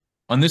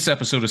On this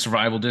episode of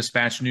Survival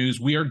Dispatch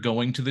News, we are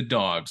going to the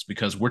dogs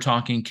because we're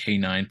talking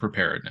K9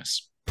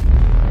 preparedness.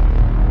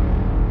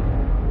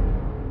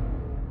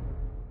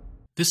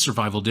 This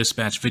Survival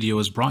Dispatch video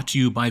is brought to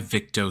you by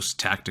Victos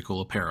Tactical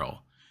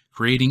Apparel,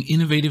 creating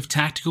innovative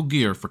tactical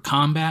gear for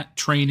combat,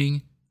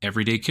 training,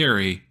 everyday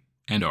carry,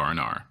 and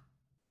R&R.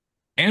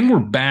 And we're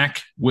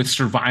back with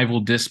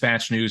Survival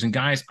Dispatch News. And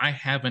guys, I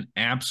have an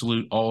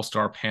absolute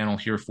all-star panel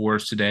here for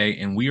us today,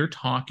 and we are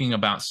talking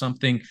about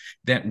something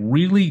that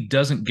really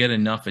doesn't get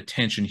enough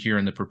attention here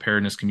in the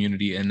preparedness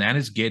community, and that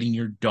is getting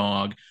your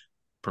dog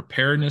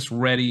preparedness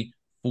ready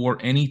for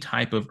any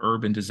type of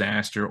urban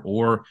disaster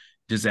or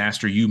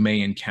disaster you may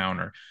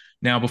encounter.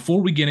 Now,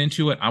 before we get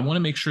into it, I want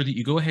to make sure that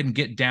you go ahead and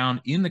get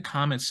down in the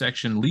comment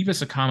section, leave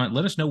us a comment,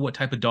 let us know what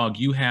type of dog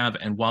you have,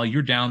 and while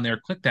you're down there,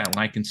 click that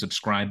like and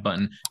subscribe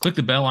button, click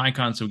the bell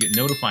icon so we get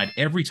notified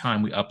every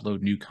time we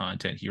upload new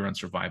content here on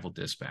Survival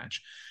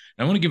Dispatch.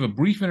 And I want to give a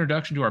brief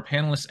introduction to our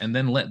panelists and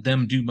then let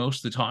them do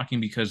most of the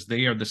talking because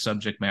they are the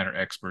subject matter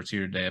experts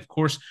here today. Of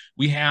course,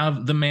 we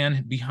have the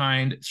man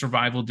behind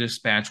Survival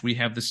Dispatch. We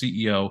have the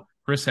CEO,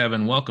 Chris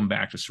Heaven. Welcome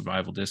back to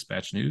Survival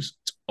Dispatch News.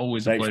 It's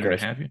always a pleasure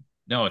to have you.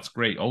 No, it's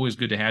great. Always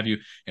good to have you.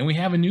 And we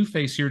have a new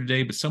face here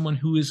today, but someone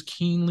who is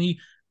keenly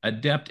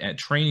adept at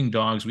training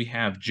dogs. We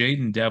have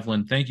Jaeden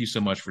Devlin. Thank you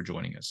so much for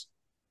joining us.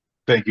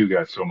 Thank you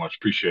guys so much.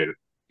 Appreciate it.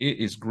 It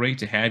is great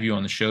to have you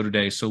on the show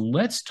today. So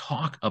let's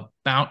talk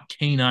about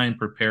canine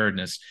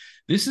preparedness.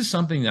 This is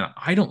something that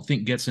I don't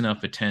think gets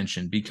enough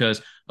attention because,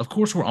 of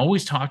course, we're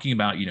always talking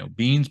about,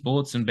 beans,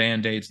 bullets, and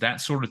Band-Aids, that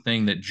sort of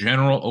thing, that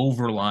general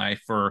overlay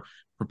for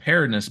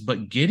preparedness,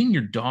 but getting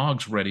your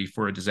dogs ready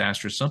for a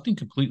disaster is something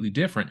completely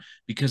different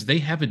because they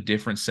have a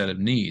different set of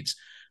needs.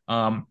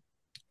 Jaeden,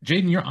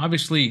 you're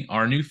obviously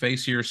our new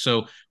face here.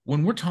 So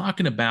when we're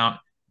talking about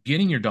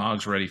getting your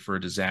dogs ready for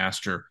a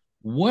disaster,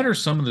 what are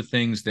some of the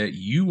things that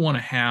you want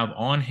to have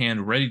on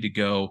hand ready to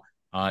go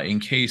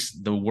in case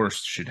the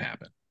worst should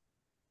happen?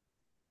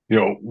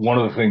 One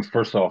of the things,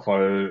 first off,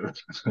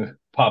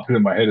 popping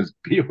in my head is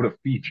be able to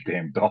feed your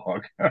damn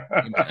dog.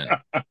 Amen.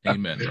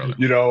 Amen,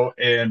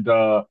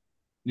 brother.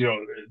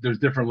 There's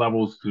different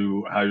levels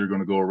to how you're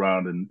going to go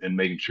around and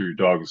making sure your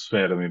dog is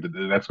fed. I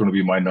mean, that's going to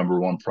be my number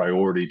one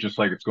priority, just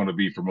like it's going to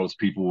be for most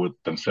people with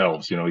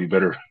themselves. You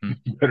better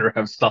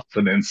have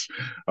sustenance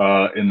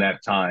in that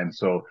time.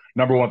 So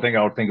number one thing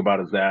I would think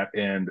about is that.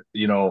 And,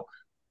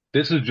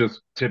 this is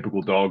just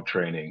typical dog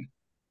training,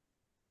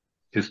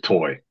 his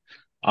toy.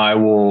 I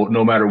will,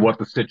 no matter what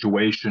the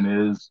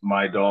situation is,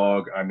 my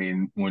dog, I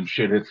mean, when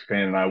shit hits the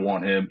fan and I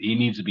want him, he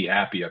needs to be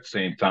happy at the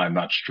same time,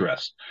 not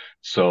stressed.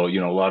 So, a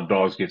lot of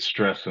dogs get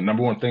stressed. The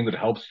number one thing that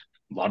helps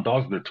a lot of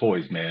dogs, they're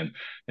toys, man.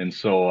 And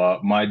so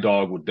my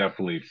dog would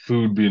definitely,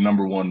 food be the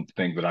number one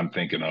thing that I'm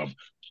thinking of.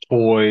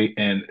 Toy,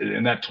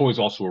 and that toy is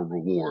also a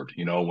reward.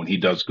 When he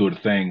does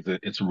good things,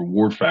 it's a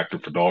reward factor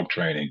for dog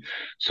training.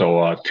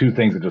 So two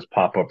things that just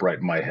pop up right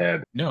in my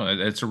head. No,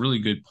 that's a really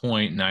good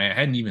point, and I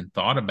hadn't even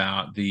thought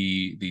about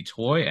the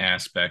toy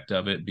aspect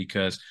of it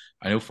because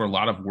I know for a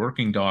lot of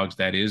working dogs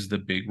that is the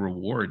big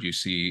reward. You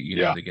see,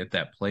 they get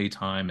that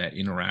playtime, that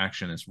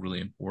interaction is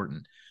really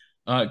important.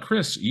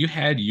 Chris, you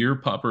had your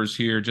puppers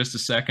here just a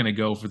second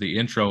ago for the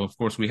intro. Of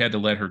course, we had to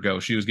let her go.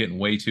 She was getting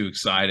way too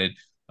excited.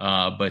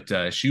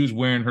 But she was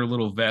wearing her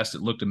little vest.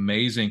 It looked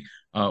amazing.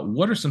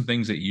 What are some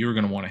things that you're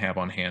going to want to have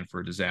on hand for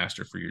a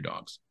disaster for your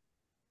dogs?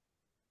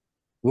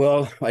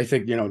 Well, I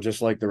think,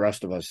 just like the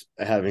rest of us,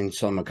 having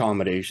some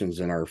accommodations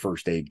in our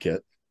first aid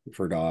kit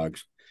for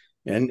dogs.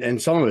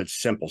 And some of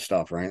it's simple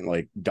stuff, right?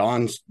 Like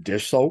Dawn's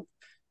dish soap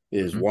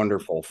is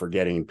wonderful for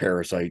getting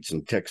parasites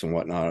and ticks and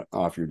whatnot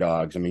off your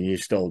dogs. I mean, you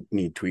still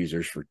need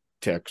tweezers for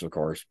ticks, of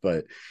course,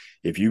 but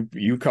if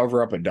you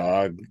cover up a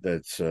dog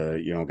that's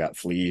got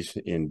fleas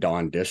in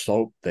Dawn dish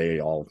soap, they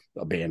all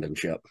abandon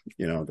ship.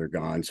 They're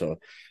gone. So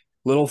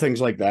little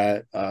things like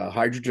that,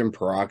 hydrogen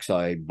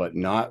peroxide, but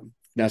not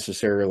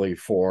necessarily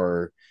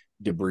for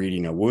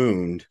debriding a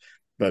wound,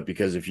 but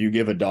because if you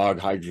give a dog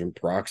hydrogen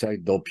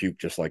peroxide, they'll puke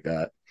just like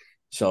that.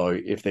 So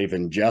if they've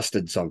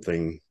ingested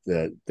something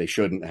that they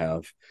shouldn't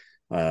have,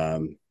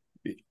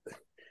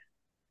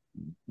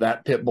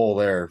 that pit bull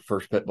there,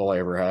 first pit bull I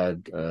ever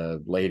had,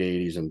 late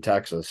 80s in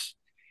Texas,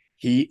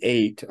 he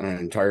ate an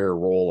entire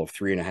roll of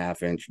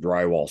 3.5-inch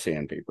drywall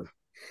sandpaper.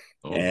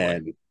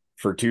 And boy,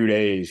 for 2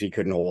 days, he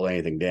couldn't hold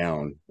anything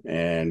down.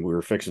 And we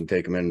were fixing to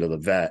take him into the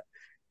vet,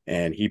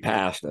 and he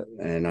passed it.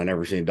 And I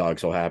never seen a dog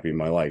so happy in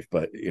my life.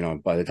 But,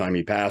 by the time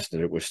he passed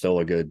it, it was still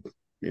a good,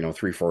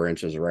 3-4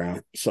 inches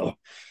around. So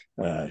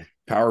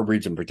power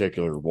breeds in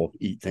particular will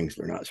eat things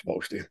they're not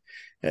supposed to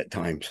at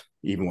times,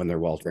 even when they're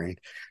well trained.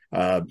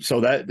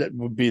 So that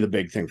would be the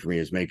big thing for me,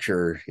 is make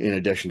sure, in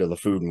addition to the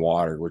food and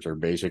water, which are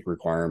basic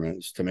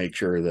requirements, to make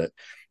sure that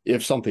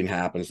if something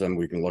happens, then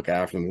we can look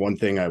after them. One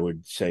thing I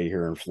would say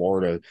here in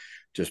Florida,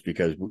 just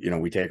because,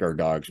 we take our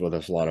dogs with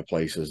us a lot of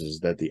places, is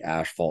that the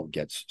asphalt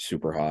gets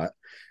super hot.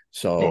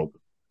 So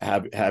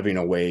having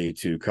a way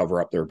to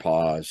cover up their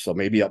paws. So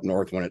maybe up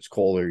north when it's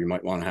colder, you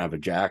might want to have a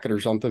jacket or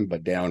something,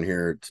 but down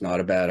here, it's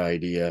not a bad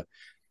idea.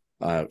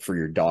 for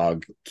your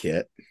dog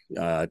kit,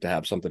 to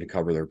have something to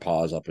cover their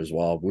paws up as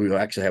well. We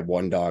actually had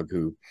one dog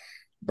who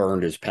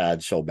burned his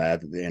pads so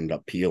bad that they ended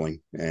up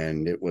peeling,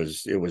 and it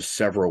was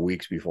several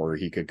weeks before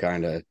he could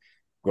kind of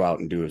go out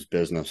and do his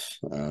business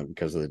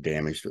because of the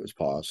damage to his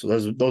paws. So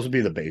those would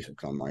be the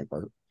basics on my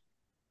part.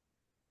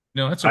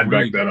 No, that's a I'd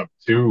really back that up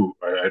too.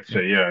 I'd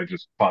say, yeah, it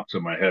just pops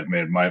in my head,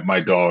 man. My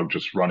dog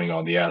just running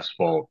on the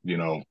asphalt,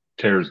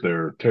 tears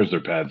their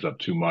pads up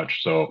too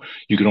much. So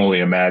you can only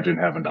imagine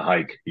having to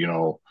hike,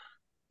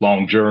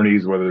 long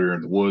journeys, whether you're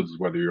in the woods,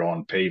 whether you're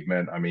on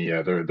pavement. I mean,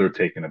 yeah, they're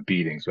taking a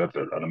beating. So that's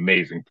an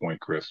amazing point,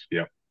 Chris.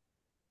 Yeah.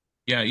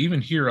 Yeah, even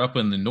here up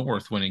in the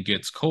north when it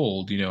gets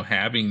cold,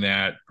 having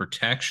that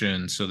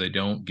protection so they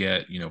don't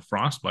get,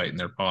 frostbite in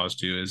their paws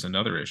too is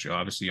another issue.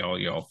 Obviously, all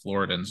y'all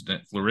Floridians,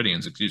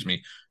 excuse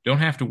me, don't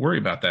have to worry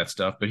about that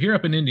stuff. But here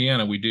up in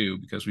Indiana, we do,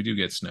 because we do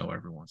get snow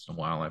every once in a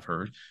while, I've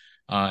heard.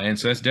 And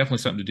so that's definitely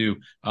something to do.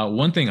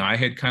 One thing I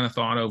had kind of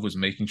thought of was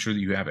making sure that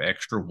you have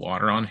extra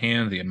water on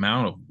hand. The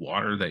amount of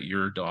water that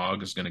your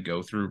dog is going to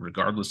go through,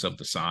 regardless of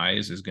the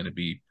size, is going to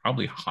be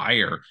probably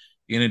higher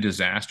in a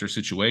disaster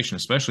situation,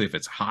 especially if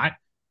it's hot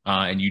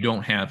and you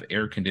don't have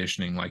air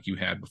conditioning like you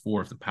had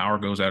before. If the power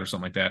goes out or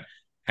something like that,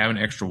 having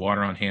extra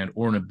water on hand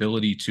or an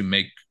ability to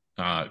make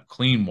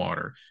clean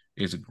water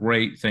is a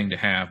great thing to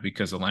have,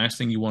 because the last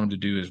thing you want them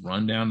to do is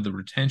run down to the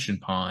retention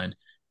pond,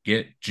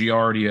 get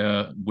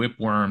giardia,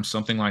 whipworm,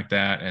 something like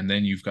that, and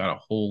then you've got a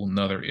whole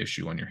nother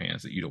issue on your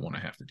hands that you don't want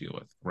to have to deal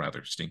with.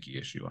 Rather stinky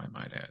issue, I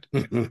might add.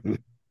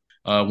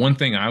 One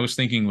thing I was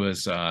thinking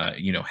was,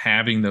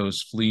 having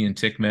those flea and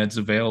tick meds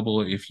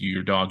available if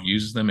your dog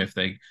uses them.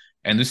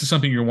 And this is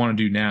something you want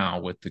to do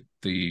now with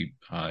the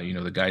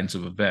guidance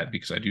of a vet,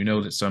 because I do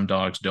know that some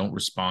dogs don't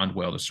respond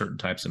well to certain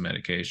types of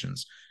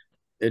medications.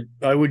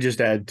 I would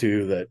just add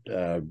too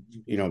that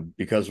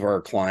because of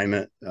our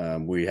climate,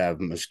 we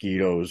have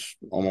mosquitoes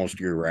almost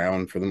year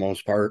round for the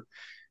most part,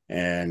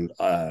 and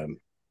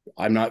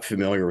I'm not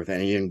familiar with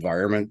any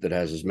environment that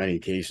has as many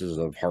cases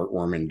of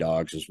heartworm in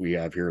dogs as we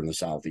have here in the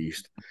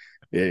Southeast.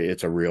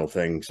 It's a real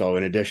thing. So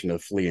in addition to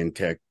flea and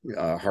tick,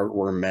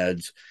 heartworm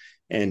meds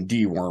and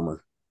dewormer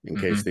in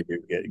case they do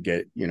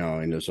get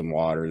into some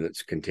water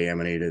that's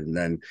contaminated. And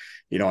then,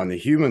 on the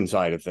human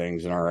side of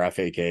things, in our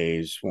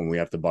FAKs, when we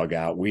have to bug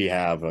out, we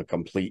have a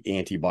complete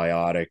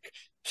antibiotic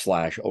 /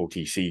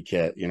 OTC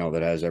kit,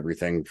 that has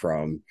everything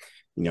from,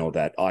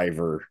 that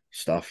Ivor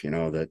stuff,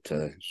 that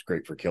is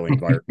great for killing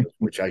viruses,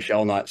 which I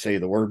shall not say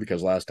the word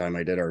because last time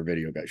I did, our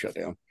video got shut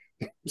down.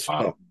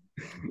 So.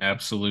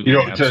 Absolutely.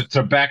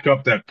 To back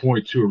up that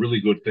point too, a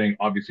really good thing,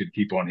 obviously, to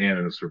keep on hand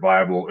in a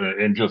survival,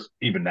 and just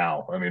even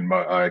now, I mean,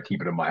 I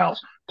keep it in my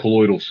house.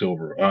 Colloidal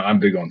silver. I'm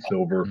big on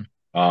silver.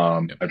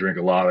 I drink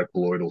a lot of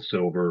colloidal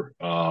silver.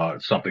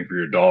 Something for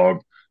your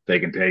dog. They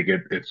can take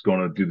it. It's going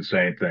to do the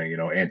same thing,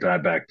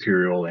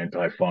 antibacterial,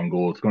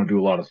 antifungal. It's going to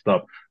do a lot of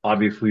stuff.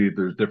 Obviously,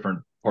 there's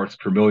different parts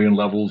per million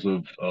levels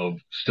of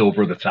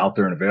silver that's out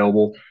there and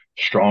available.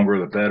 Stronger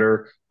the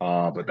better.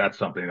 But that's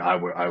something I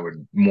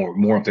would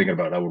more I'm thinking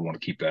about. I would want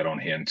to keep that on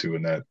hand too,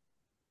 and that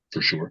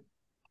for sure.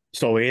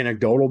 So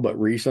anecdotal but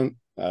recent.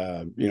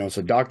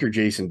 So Dr.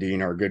 Jason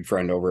Dean, our good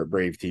friend over at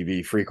Brave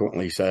TV,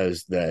 frequently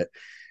says that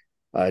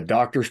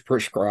MDs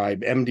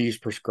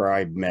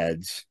prescribe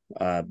meds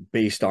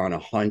based on a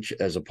hunch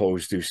as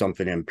opposed to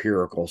something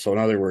empirical. So in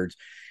other words,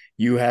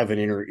 you have an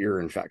inner ear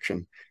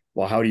infection.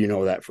 Well, how do you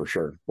know that for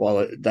sure?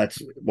 Well,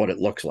 that's what it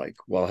looks like.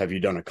 Well, have you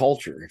done a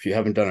culture? If you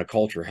haven't done a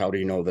culture, how do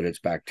you know that it's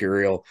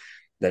bacterial,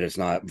 that it's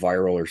not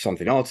viral or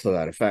something else to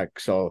that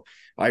effect? So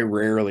I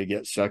rarely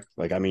get sick.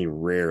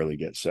 Rarely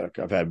get sick.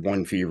 I've had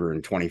one fever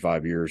in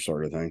 25 years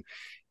sort of thing.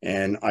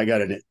 And I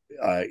got an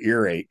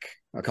earache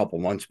a couple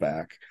months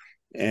back.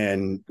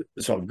 And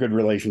so a good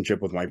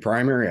relationship with my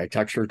primary. I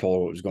texted her, told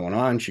her what was going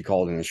on. She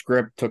called in a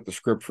script, took the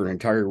script for an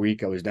entire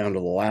week. I was down to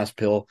the last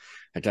pill.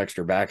 I texted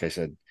her back. I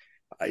said,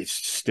 it's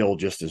still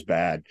just as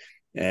bad.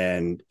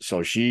 And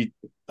so she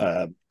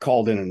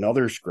called in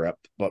another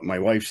script, but my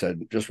wife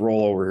said, just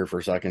roll over here for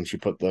a second. She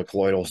put the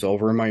colloidal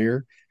silver in my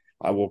ear.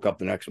 I woke up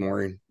the next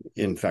morning,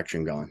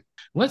 infection gone.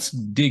 Let's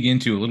dig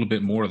into a little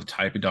bit more of the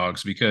type of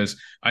dogs, because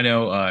I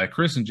know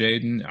Chris and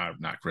Jaeden,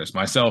 not Chris,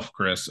 myself,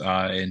 Chris,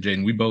 and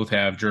Jaeden, we both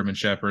have German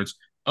Shepherds.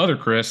 Other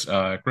Chris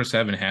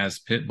Heaven has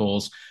pit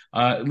bulls.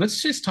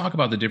 Let's just talk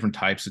about the different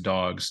types of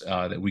dogs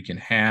that we can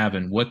have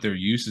and what their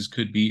uses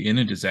could be in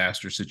a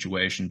disaster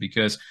situation,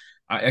 because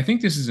I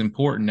think this is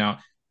important. Now,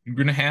 you're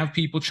going to have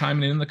people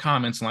chiming in the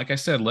comments. And like I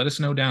said, let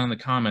us know down in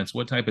the comments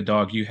what type of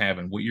dog you have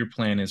and what your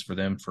plan is for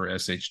them for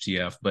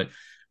SHTF. But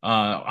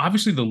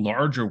obviously, the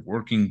larger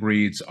working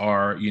breeds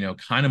are,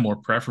 kind of more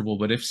preferable.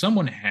 But if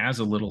someone has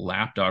a little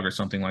lap dog or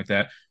something like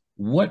that,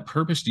 what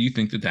purpose do you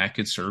think that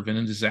could serve in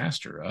a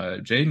disaster?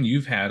 Jaeden,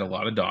 you've had a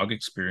lot of dog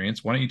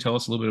experience. Why don't you tell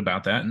us a little bit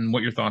about that and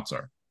what your thoughts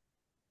are?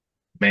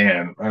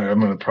 Man, I'm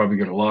going to probably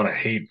get a lot of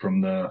hate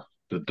from the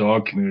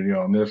dog community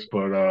on this,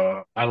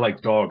 but I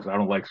like dogs. I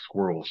don't like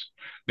squirrels.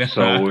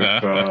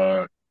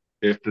 So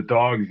if the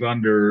dog's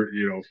under,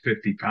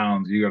 50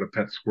 pounds, you got a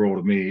pet squirrel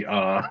to me.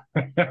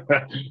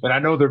 And I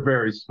know they're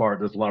very smart.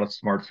 There's a lot of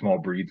smart small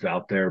breeds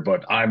out there,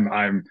 but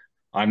I'm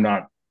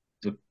not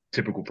the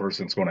typical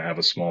person that's going to have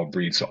a small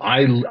breed. So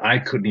I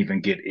couldn't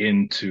even get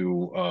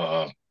into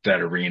that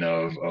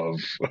arena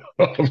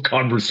of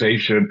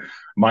conversation.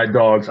 My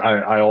dogs,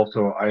 I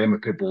am a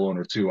pit bull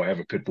owner too. I have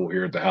a pit bull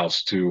here at the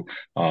house too.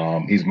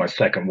 He's my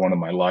second one in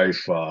my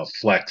life.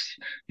 Flex.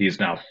 He is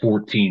now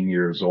 14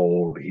 years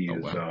old. Oh,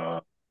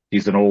 wow.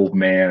 He's an old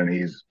man, and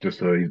he's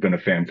been a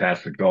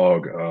fantastic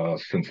dog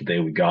since the day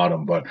we got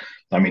him. But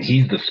I mean,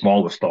 he's the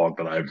smallest dog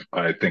that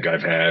I think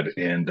I've had,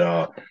 and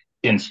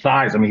in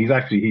size, I mean,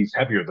 he's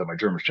heavier than my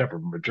German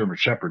Shepherd. My German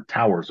Shepherd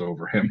towers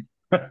over him.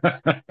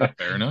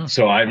 Fair enough.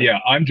 So I'm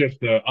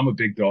a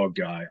big dog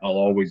guy. I'll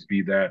always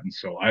be that. And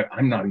so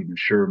I'm not even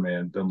sure,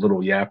 man. The little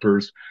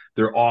yappers,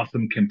 they're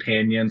awesome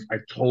companions. I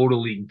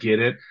totally get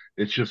it.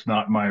 It's just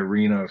not my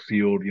arena of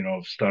field,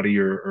 of study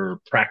or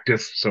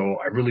practice. So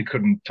I really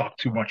couldn't talk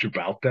too much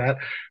about that.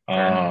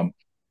 I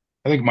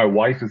think my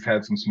wife has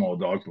had some small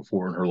dogs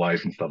before in her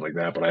life and stuff like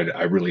that, but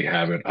I really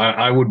haven't.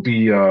 I'd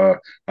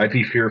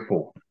be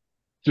fearful.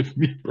 Just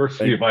me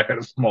personally, if I had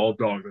a small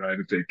dog that I had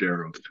to take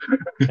care of.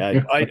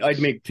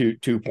 I'd make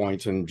two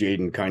points, and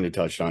Jaeden kind of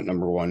touched on it.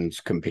 Number one is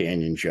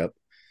companionship.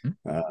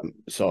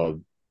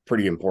 So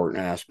pretty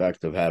important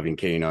aspect of having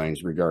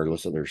canines,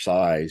 regardless of their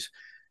size.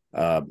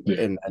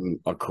 And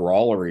a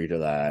corollary to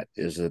that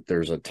is that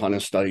there's a ton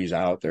of studies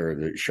out there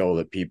that show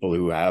that people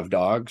who have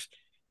dogs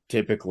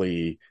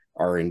typically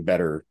are in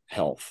better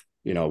health,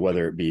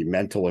 whether it be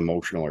mental,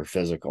 emotional, or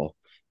physical.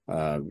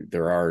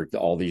 There are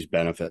all these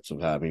benefits of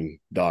having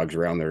dogs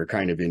around that are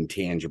kind of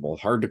intangible,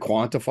 hard to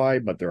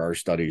quantify, but there are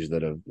studies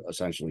that have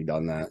essentially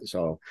done that.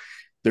 So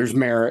there's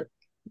merit.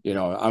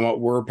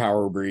 We're a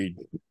power breed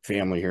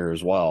family here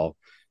as well.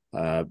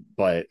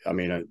 But I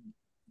mean,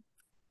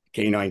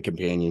 canine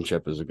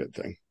companionship is a good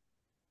thing.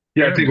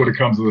 Yeah, I think when it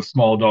comes to the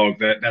small dog,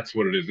 that's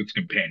what it is. It's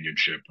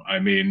companionship. I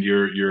mean,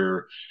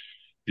 your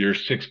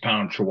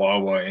 6-pound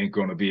Chihuahua ain't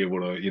going to be able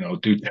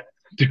to,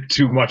 do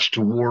too much to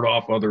ward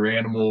off other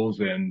animals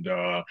and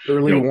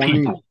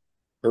people.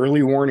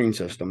 Early warning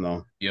system,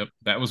 though. Yep,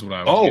 that was what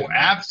I was. Oh,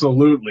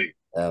 absolutely.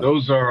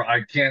 Those are,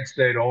 I can't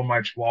say to all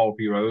my Chihuahua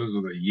people, those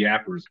are the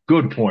yappers.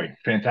 Good point.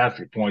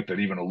 Fantastic point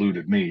that even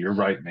eluded me. You're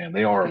right, man.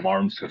 They are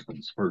alarm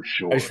systems for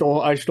sure.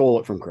 I stole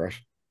it from Chris.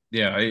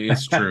 Yeah,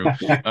 it's true.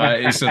 So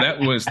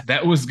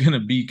that was going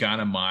to be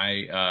kind of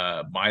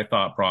my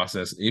thought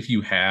process. If you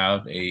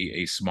have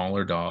a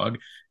smaller dog,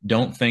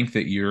 don't think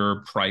that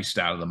you're priced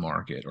out of the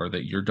market or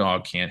that your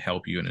dog can't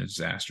help you in a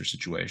disaster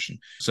situation.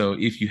 So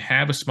if you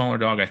have a smaller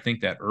dog, I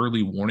think that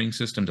early warning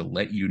system to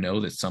let you know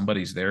that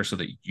somebody's there so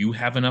that you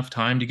have enough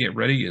time to get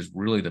ready is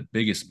really the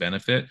biggest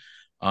benefit.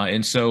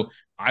 And so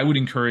I would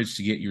encourage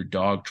to get your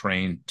dog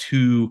trained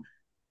to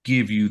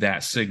give you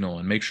that signal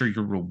and make sure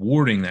you're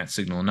rewarding that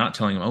signal and not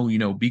telling them,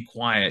 oh, be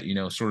quiet,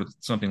 sort of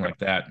something like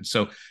that. And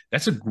so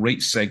that's a great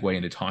segue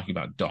into talking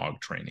about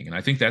dog training. And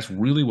I think that's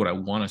really what I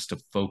want us to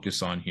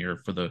focus on here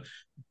for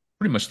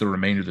pretty much the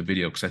remainder of the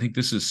video, because I think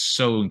this is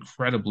so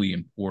incredibly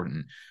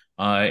important.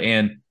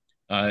 Jaeden,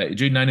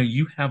 I know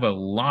you have a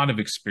lot of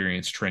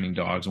experience training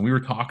dogs, and we were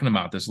talking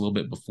about this a little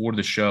bit before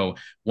the show.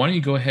 Why don't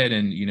you go ahead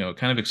and,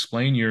 kind of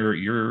explain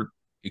your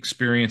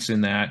experience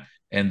in that,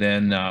 and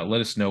then let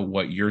us know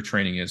what your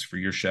training is for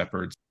your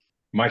shepherds.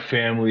 My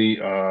family,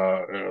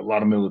 a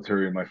lot of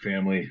military in my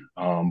family,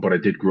 but I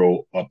did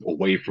grow up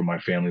away from my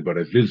family, but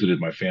I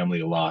visited my family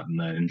a lot.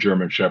 And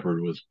German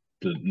Shepherd was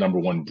the number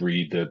one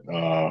breed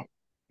that,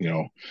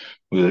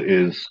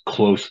 is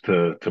close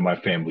to my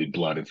family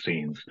blood, it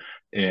seems.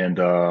 And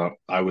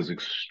I was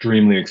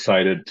extremely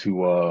excited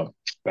to,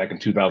 back in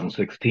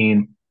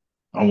 2016,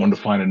 I wanted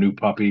to find a new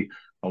puppy.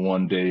 I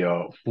wanted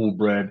a full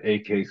bred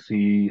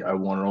AKC. I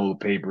wanted all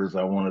the papers.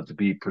 I wanted to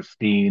be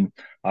pristine.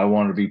 I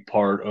wanted to be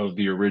part of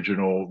the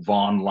original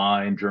Von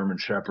line German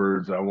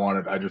Shepherds.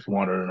 I just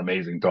wanted an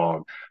amazing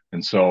dog.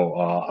 And so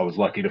I was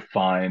lucky to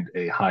find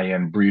a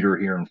high-end breeder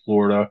here in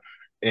Florida.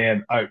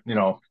 And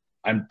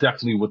I'm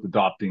definitely with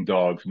adopting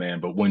dogs, man.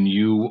 But when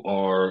you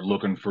are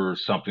looking for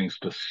something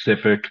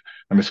specific,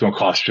 I mean, it's going to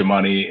cost you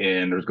money,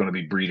 and there's going to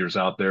be breeders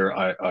out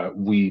there.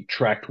 We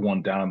tracked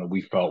one down that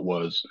we felt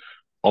was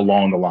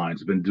along the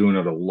lines. I've been doing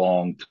it a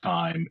long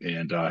time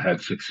and had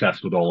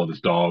success with all of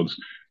his dogs.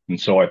 And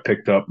so I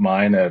picked up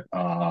mine at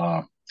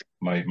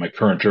my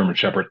current German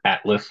Shepherd,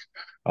 Atlas,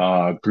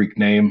 Greek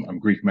name. I'm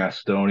Greek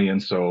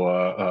Macedonian.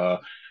 So,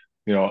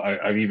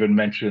 I've even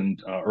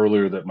mentioned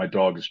earlier that my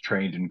dog is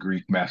trained in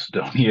Greek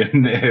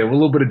Macedonian, a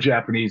little bit of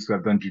Japanese.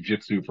 I've done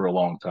jujitsu for a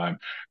long time,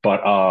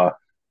 but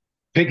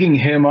picking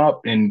him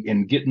up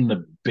and getting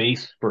the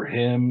base for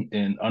him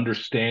and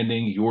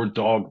understanding your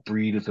dog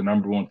breed is the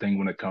number one thing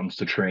when it comes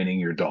to training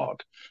your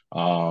dog.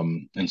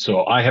 And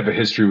so I have a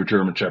history with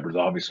German Shepherds,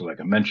 obviously, like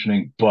I'm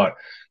mentioning, but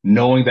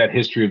knowing that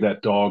history of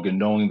that dog and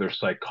knowing their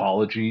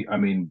psychology, I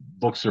mean,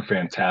 books are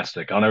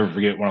fantastic. I'll never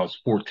forget when I was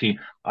 14,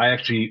 I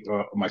actually,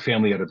 my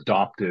family had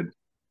adopted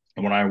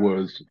when I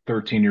was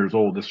 13 years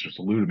old, this just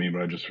eluded me,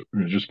 but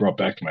it just brought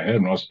back to my head.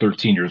 When I was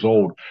 13 years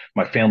old,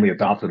 my family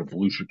adopted a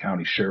Volusia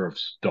County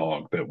Sheriff's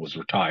dog that was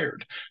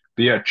retired.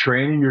 But yeah,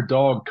 training your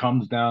dog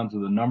comes down to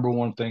the number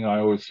one thing I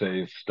always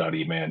say is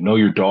study, man. Know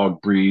your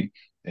dog breed.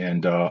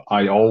 And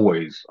I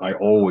always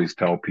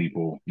tell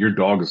people your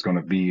dog is going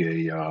to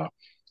be a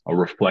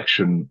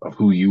reflection of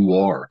who you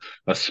are,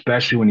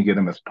 especially when you get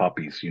them as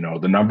puppies. You know,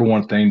 the number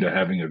one thing to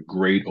having a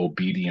great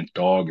obedient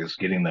dog is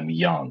getting them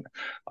young.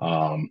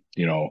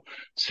 You know,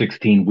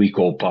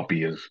 16-week-old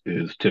puppy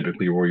is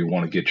typically where you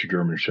want to get your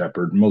German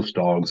Shepherd, most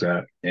dogs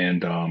at.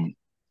 And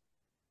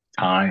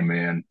time,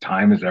 man,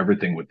 time is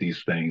everything with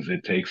these things.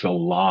 It takes a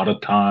lot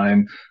of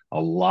time, a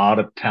lot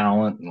of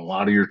talent, and a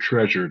lot of your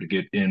treasure to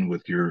get in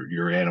with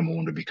your animal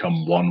and to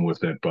become one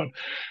with it. But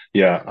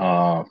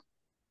yeah,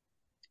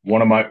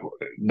 one of my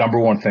number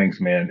one things,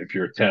 man, if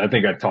you're I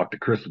think I talked to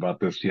Chris about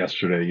this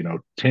yesterday, you know,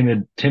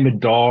 timid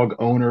dog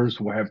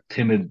owners will have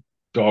timid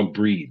dog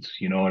breeds,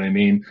 you know what I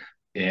mean?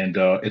 And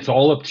it's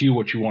all up to you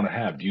what you want to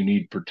have. Do you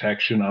need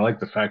protection? I like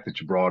the fact that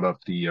you brought up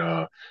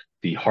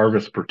the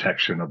harvest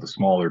protection of the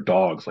smaller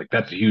dogs. Like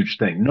that's a huge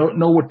thing.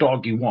 Know what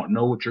dog you want,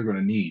 know what you're going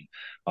to need.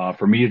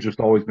 For me, it's just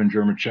always been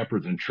German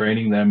Shepherds, and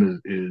training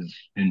them is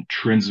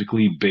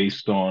intrinsically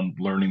based on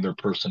learning their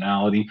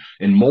personality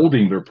and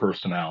molding their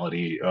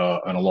personality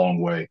in a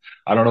long way.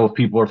 I don't know if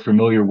people are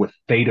familiar with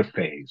theta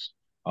phase.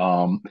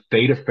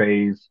 Theta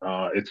phase,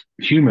 it's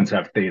humans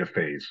have theta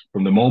phase.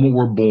 From the moment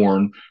we're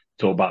born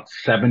till about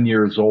 7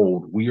 years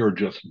old, we are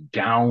just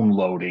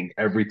downloading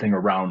everything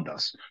around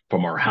us,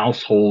 from our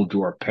household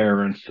to our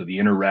parents to the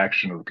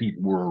interaction of the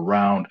people we're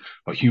around.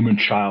 A human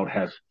child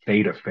has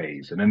theta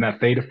phase. And in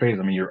that theta phase,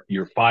 I mean,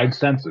 your five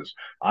senses,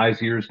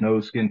 eyes, ears,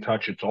 nose, skin,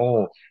 touch,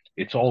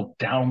 it's all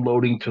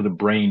downloading to the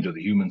brain, to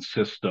the human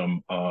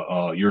system,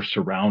 your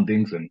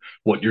surroundings and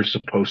what you're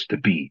supposed to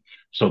be.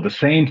 So the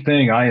same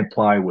thing I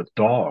apply with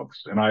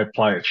dogs, and I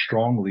apply it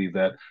strongly,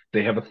 that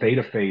they have a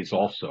theta phase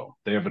also.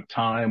 They have a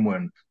time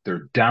when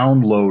they're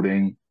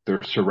downloading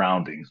their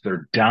surroundings.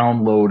 They're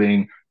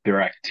downloading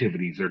their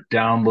activities. They're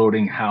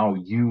downloading how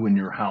you and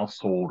your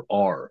household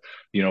are.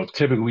 You know,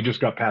 typically we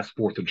just got past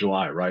 4th of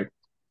July, right?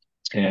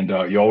 And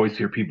you always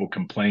hear people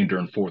complain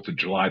during 4th of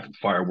July that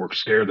fireworks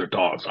scare their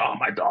dogs. Oh,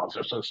 my dogs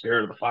are so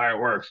scared of the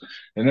fireworks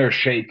and they're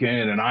shaking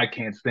and I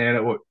can't stand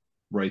it. Well,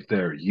 right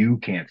there, you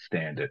can't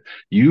stand it.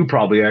 You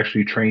probably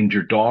actually trained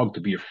your dog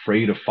to be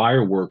afraid of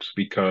fireworks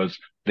because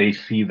they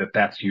see that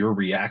that's your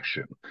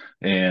reaction.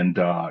 And,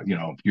 you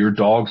know, your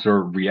dogs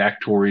are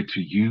reactory to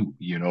you.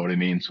 You know what I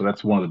mean? So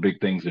that's one of the big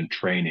things in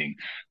training.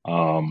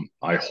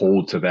 I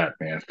hold to that,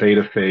 man.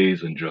 Theta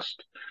phase and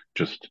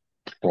just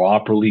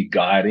properly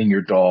guiding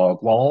your dog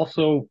while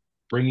also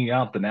bringing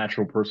out the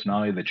natural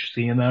personality that you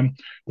see in them.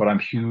 But I'm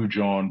huge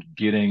on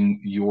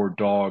getting your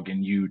dog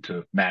and you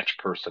to match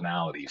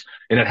personalities.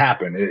 And it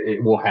happened.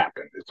 It will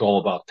happen. It's all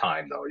about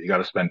time, though. You got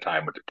to spend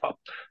time with your pup.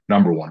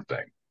 Number one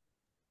thing.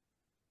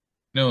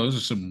 No, those are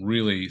some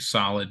really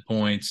solid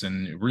points,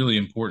 and really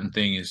important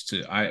thing is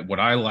what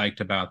I liked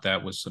about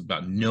that was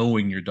about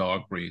knowing your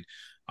dog breed.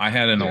 I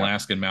had an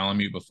Alaskan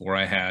Malamute before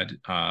I had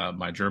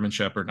my German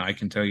Shepherd, and I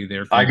can tell you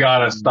I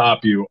gotta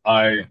stop you.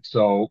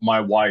 So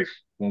my wife,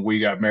 when we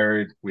got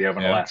married, we have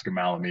an Alaskan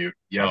Malamute.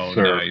 Yes,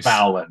 sir. Nice.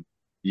 Fallon.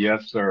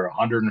 Yes, sir.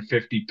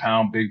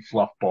 150-pound big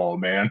fluff ball,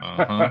 man.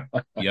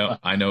 Yep.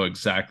 I know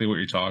exactly what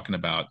you're talking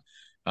about.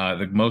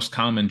 The most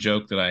common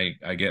joke that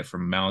I get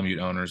from Malamute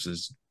owners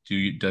is,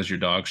 does your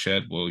dog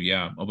shed? Well,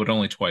 yeah, but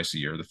only twice a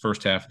year, the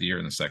first half of the year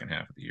and the second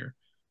half of the year.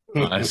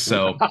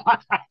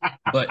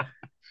 But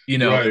you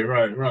know,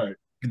 right.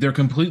 They're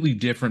completely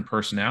different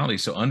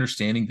personalities. So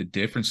understanding the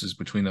differences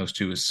between those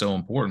two is so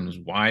important, is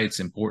why it's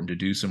important to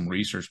do some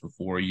research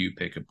before you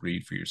pick a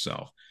breed for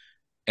yourself.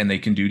 And they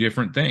can do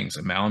different things.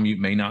 A Malamute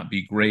may not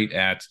be great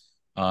at,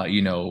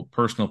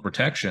 personal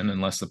protection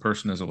unless the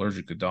person is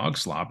allergic to dog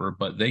slobber,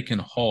 but they can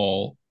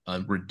haul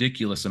a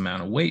ridiculous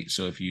amount of weight.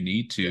 So if you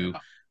need to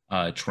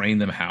train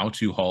them how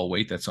to haul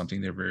weight, that's something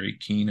they're very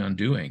keen on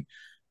doing.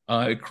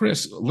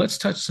 Chris, let's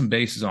touch some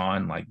bases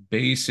on like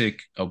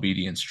basic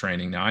obedience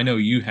training. Now, I know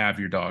you have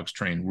your dogs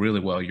trained really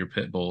well, your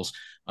pit bulls.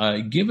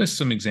 Give us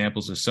some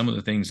examples of some of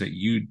the things that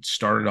you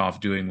started off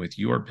doing with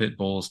your pit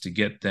bulls to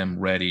get them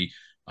ready,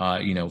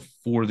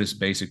 for this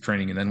basic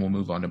training, and then we'll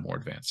move on to more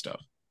advanced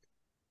stuff.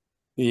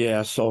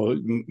 Yeah, so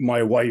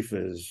my wife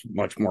is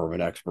much more of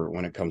an expert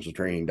when it comes to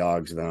training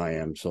dogs than I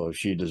am, so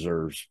she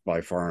deserves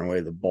by far and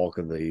away the bulk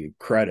of the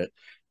credit.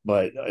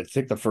 But I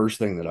think the first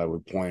thing that I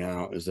would point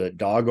out is that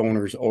dog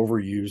owners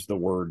overuse the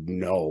word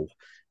no,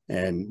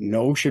 and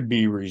no should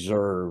be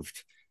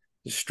reserved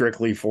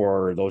strictly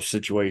for those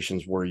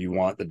situations where you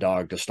want the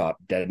dog to stop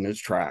dead in its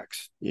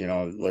tracks. You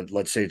know,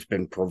 let's say it's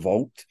been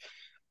provoked.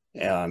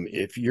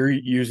 If you're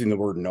using the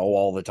word no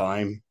all the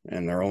time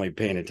and they're only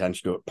paying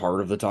attention to it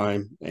part of the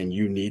time and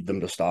you need them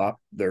to stop,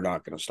 they're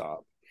not going to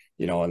stop,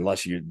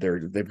 unless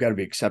they've got to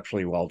be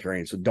exceptionally well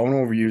trained. So don't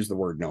overuse the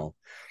word no.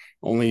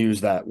 Only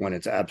use that when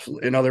it's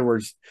absolute. In other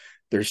words,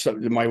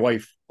 my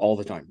wife all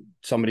the time,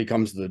 somebody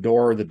comes to the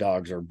door, the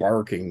dogs are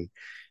barking,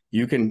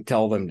 you can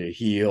tell them to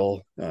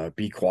heel,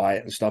 be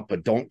quiet and stuff,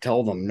 but don't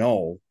tell them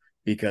no,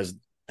 because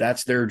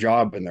that's their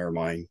job in their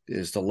mind,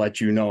 is to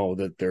let you know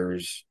that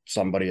there's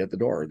somebody at the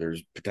door.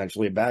 There's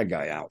potentially a bad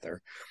guy out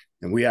there.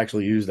 And we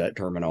actually use that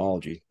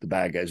terminology. The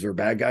bad guy. Is there a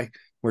bad guy?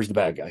 Where's the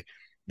bad guy?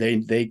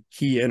 They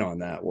key in on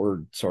that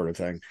word, sort of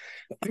thing.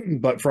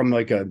 But from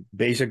like a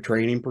basic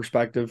training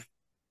perspective,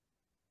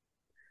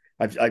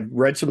 I've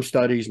read some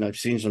studies and I've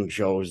seen some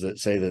shows that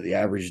say that the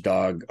average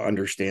dog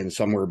understands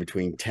somewhere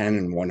between 10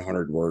 and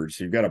 100 words.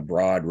 So you've got a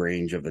broad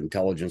range of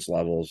intelligence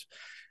levels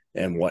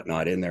and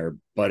whatnot in there.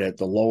 But at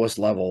the lowest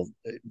level,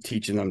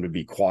 teaching them to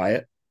be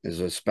quiet is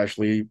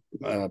especially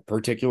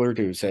particular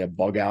to, say, a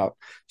bug out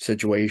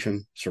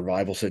situation,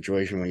 survival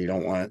situation, when you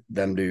don't want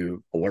them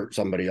to alert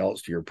somebody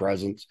else to your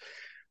presence.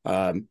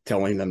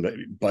 Telling them to,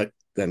 but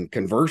then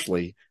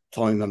conversely,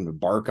 telling them to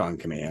bark on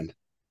command,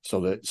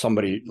 so that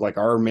somebody like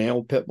our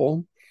male pit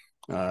bull,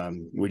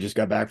 we just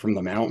got back from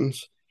the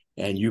mountains,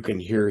 and you can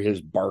hear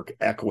his bark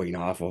echoing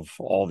off of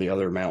all the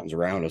other mountains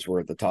around us.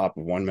 We're at the top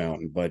of one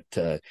mountain, but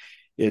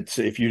it's,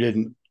 if you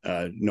didn't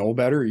know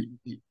better,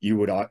 you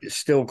would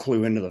still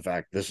clue into the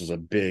fact this is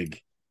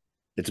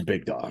it's a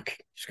big dog.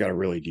 He's got a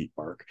really deep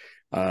bark.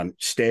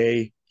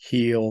 Stay,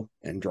 heel,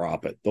 and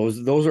drop it.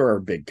 Those are our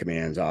big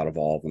commands out of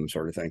all of them,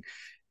 sort of thing.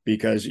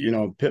 Because, you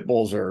know, pit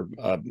bulls are,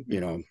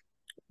 you know,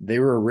 they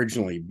were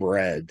originally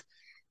bred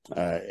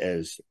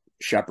as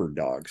shepherd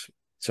dogs.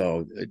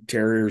 So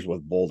terriers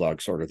with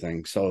bulldog sort of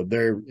thing. So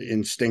they're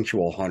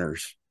instinctual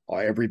hunters.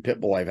 Every pit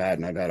bull I've had,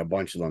 and I've had a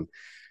bunch of them,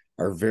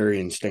 are very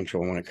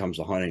instinctual when it comes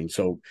to hunting.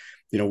 So,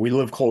 you know, we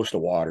live close to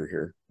water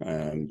here,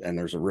 and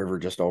there's a river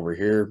just over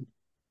here.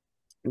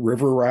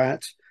 River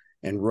rats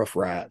and roof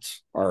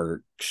rats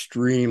are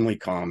extremely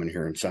common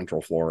here in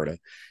Central Florida.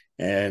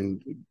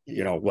 And,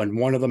 you know, when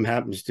one of them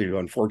happens to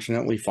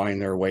unfortunately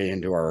find their way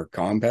into our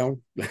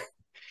compound,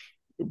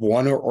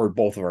 one or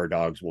both of our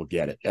dogs will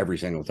get it every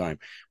single time.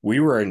 We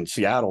were in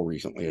Seattle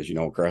recently, as you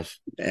know, Chris,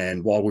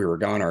 and while we were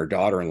gone, our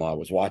daughter-in-law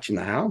was watching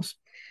the house.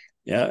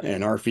 Yeah,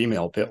 and our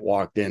female pit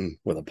walked in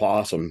with a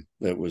possum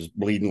that was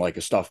bleeding like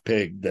a stuffed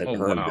pig that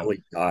her and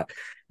Billy got,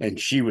 and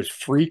she was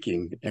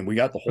freaking. And we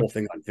got the whole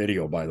thing on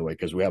video, by the way,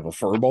 because we have a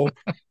furbo,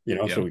 you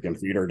know, so we can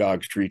feed our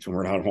dogs treats when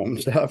we're not home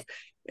and stuff.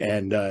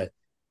 And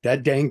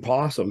that dang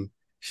possum,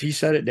 she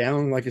set it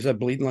down, like I said,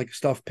 bleeding like a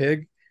stuffed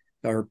pig.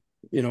 Or,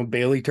 you know,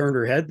 Bailey turned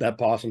her head. That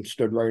possum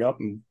stood right up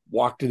and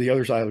walked to the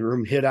other side of the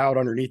room, hid out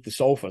underneath the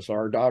sofa. So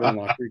our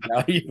daughter-in-law freaked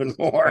out even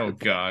more. Oh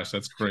gosh,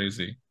 that's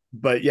crazy.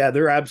 But yeah,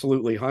 they're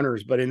absolutely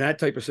hunters. But in that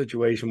type of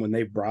situation, when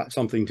they've brought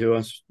something to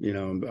us, you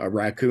know, a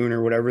raccoon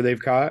or whatever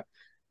they've caught,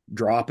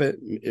 drop it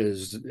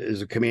is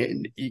a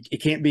command.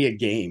 It can't be a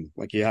game.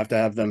 Like, you have to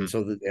have them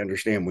so that they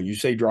understand when you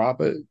say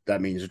drop it,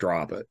 that means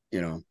drop it,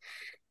 you know,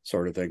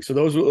 sort of thing. So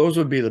those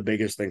would be the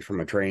biggest things from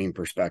a training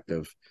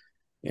perspective,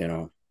 you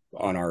know,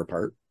 on our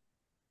part.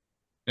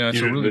 Yeah, it's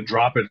the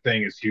drop it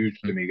thing is huge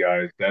to me,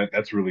 guys.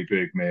 That's really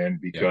big, man,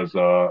 because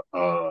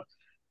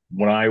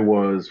when I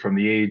was from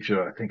the age,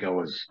 I think I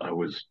was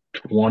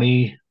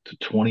 20 to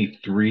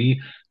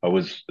 23, I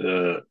was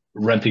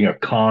renting a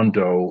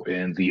condo,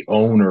 and the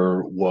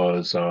owner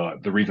was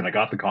the reason I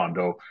got the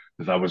condo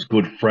is I was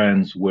good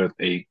friends with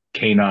a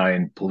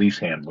K9 police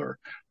handler,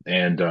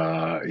 and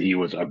he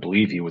was, I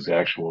believe, he was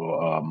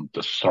actual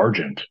the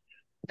sergeant.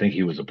 I think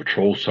he was a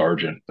patrol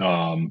sergeant,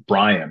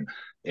 Brian,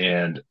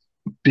 and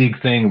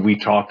big thing we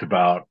talked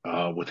about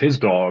with his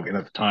dog, and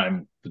at the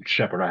time, the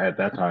shepherd I had at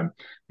that time,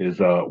 is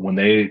when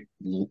they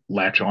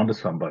latch onto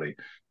somebody,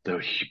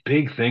 the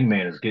big thing,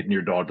 man, is getting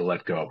your dog to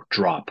let go.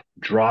 Drop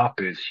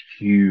is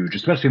huge,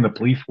 especially in the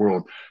police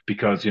world,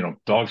 because, you know,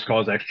 dogs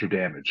cause extra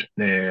damage,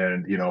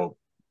 and, you know,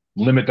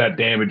 limit that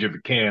damage if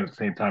you can. At the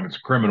same time, it's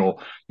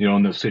criminal, you know,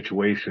 in those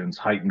situations,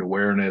 heightened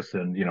awareness,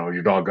 and, you know,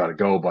 your dog got to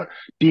go. But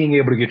being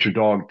able to get your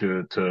dog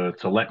to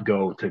let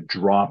go, to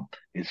drop,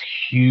 is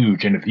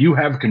huge. And if you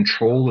have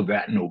control of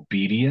that and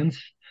obedience,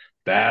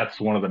 that's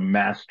one of the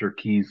master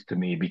keys to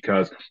me,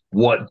 because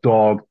what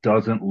dog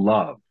doesn't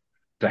love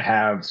to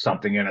have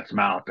something in its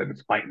mouth that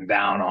it's biting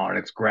down on,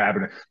 it's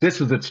grabbing it. This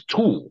is its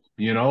tool,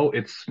 you know,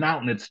 its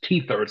snout and its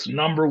teeth are its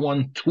number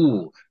one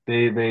tool.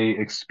 They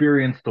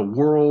experience the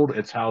world.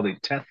 It's how they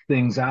test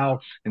things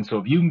out. And so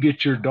if you can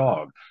get your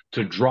dog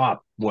to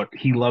drop what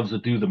he loves to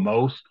do the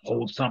most,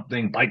 hold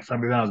something, bite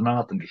something out of his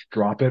mouth, and just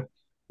drop it,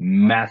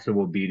 massive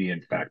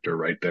obedient factor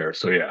right there.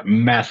 So yeah,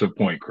 massive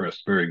point,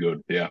 Chris. Very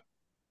good. Yeah.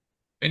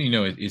 And, you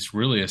know, it's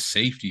really a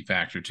safety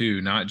factor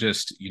too, not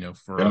just, you know,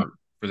 for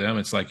them.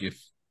 It's like,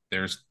 if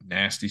there's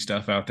nasty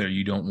stuff out there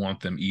you don't want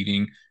them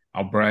eating.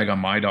 I'll brag on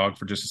my dog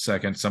for just a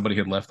second. Somebody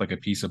had left like a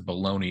piece of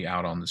bologna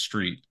out on the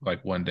street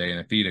like one day, and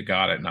Athena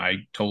got it, and I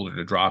told her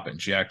to drop it,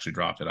 and she actually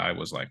dropped it. I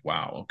was like,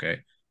 wow, okay, I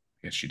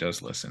guess she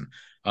does listen.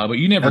 But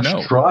you never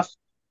know. Trust.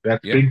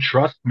 That's big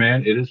trust,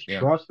 man. It is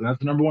trust, and that's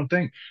the number one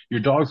thing. Your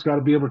dog's got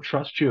to be able to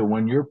trust you.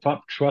 When your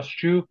pup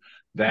trusts you,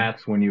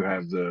 that's when you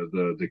have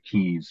the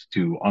keys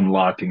to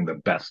unlocking the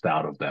best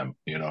out of them.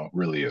 You know, it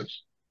really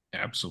is.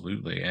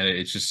 Absolutely. And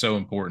it's just so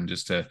important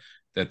just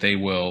that they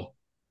will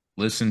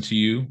listen to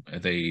you.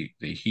 They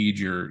heed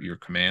your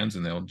commands,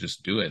 and they'll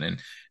just do it.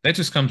 And that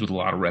just comes with a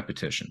lot of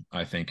repetition.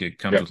 I think it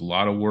comes Yep. with a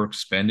lot of work,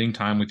 spending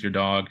time with your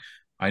dog.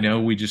 I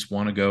know we just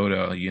want to go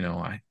to,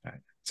 I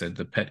said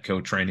the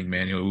Petco training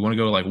manual. We want to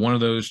go to like one of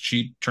those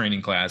cheap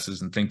training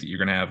classes and think that you're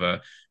going to have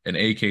an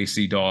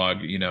AKC dog,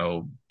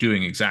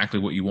 doing exactly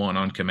what you want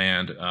on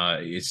command.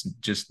 It's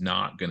just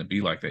not going to be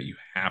like that. You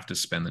have to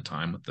spend the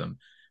time with them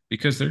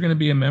because they're going to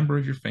be a member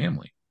of your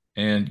family,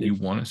 and you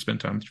want to spend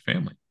time with your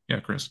family. Yeah,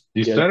 Chris.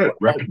 You Yeah, said it.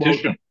 well,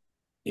 Repetition.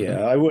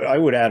 yeah, I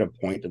would add a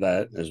point to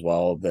that as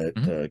well,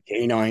 that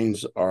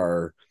canines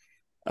are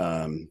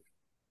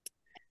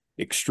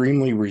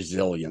extremely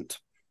resilient.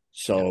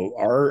 So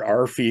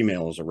our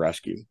female is a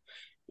rescue,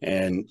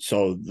 and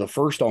so the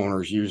first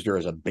owners used her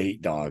as a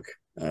bait dog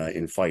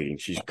in fighting.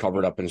 She's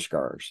covered up in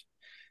scars.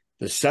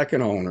 The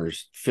second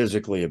owners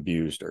physically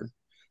abused her.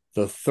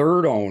 The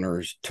third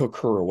owners took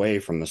her away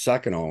from the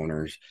second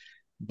owners,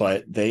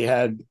 but they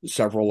had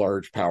several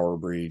large power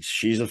breeds.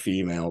 She's a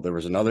female. There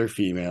was another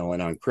female,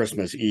 and on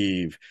Christmas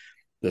Eve,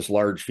 this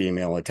large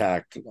female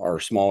attacked our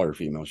smaller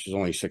female. She's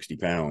only 60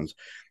 pounds.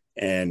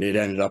 And it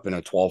ended up in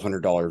a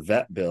 $1,200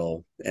 vet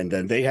bill. And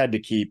then they had to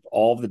keep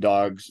all of the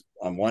dogs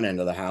on one end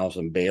of the house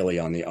and Bailey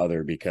on the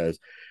other because,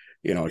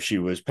 she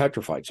was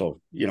petrified.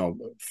 So,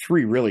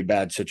 3 really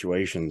bad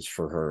situations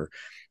for her.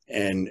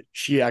 And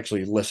she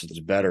actually listens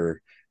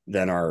better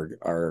than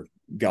our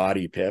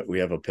Gotti pit. We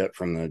have a pit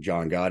from the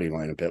John Gotti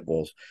line of pit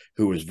bulls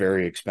who was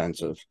very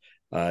expensive.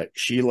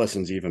 She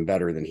listens even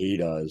better than he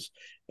does.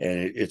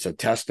 And it's a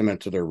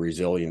testament to their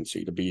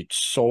resiliency to be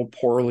so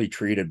poorly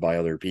treated by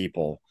other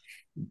people,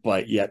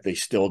 but yet they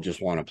still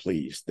just want to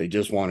please. They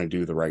just want to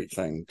do the right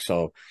thing.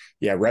 So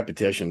yeah,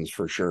 repetitions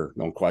for sure.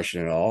 No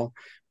question at all.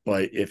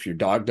 But if your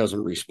dog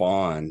doesn't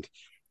respond,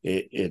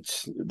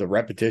 it's the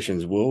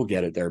repetitions will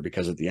get it there,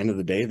 because at the end of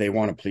the day, they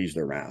want to please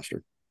their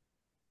master.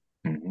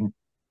 Mm-hmm.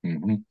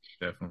 Mm-hmm.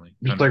 Definitely.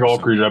 100%. Just like all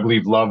creatures, I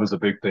believe love is a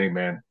big thing,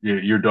 man.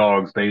 Your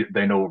dogs, they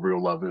know what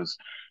real love is.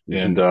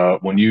 Mm-hmm.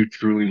 And when you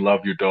truly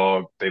love your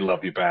dog, they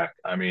love you back.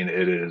 I mean,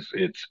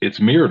 it's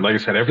mirrored. Like I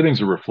said,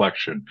 everything's a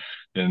reflection.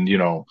 And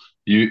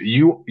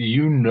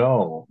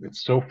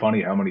it's so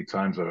funny how many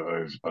times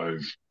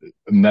I've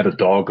met a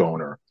dog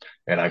owner,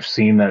 and I've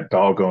seen that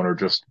dog owner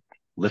just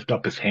lift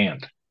up his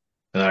hand,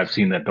 and I've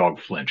seen that dog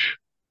flinch.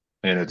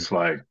 And it's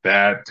like,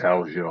 that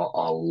tells you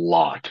a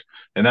lot.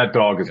 And that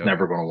dog is Yep.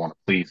 never going to want to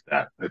please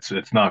that.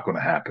 It's not going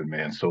to happen,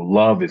 man. So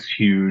love is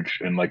huge.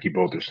 And like you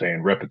both are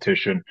saying,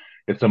 repetition,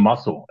 it's a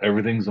muscle.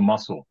 Everything's a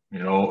muscle.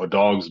 A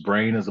dog's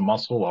brain is a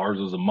muscle. Ours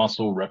is a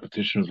muscle.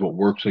 Repetition is what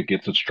works it,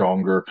 gets it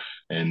stronger,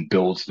 and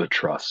builds the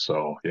trust.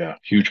 So yeah,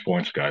 huge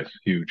points, guys.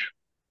 Huge.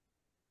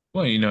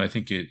 Well, I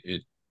think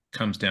it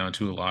comes down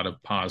to a lot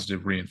of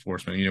positive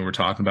reinforcement. We're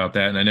talking about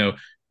that. And I know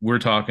we're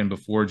talking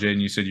before,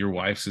 Jaeden, you said your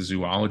wife's a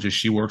zoologist.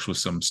 She works with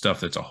some stuff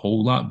that's a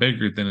whole lot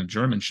bigger than a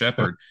German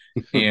Shepherd.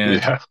 And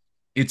Yeah.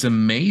 it's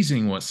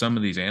amazing what some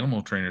of these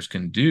animal trainers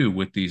can do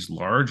with these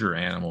larger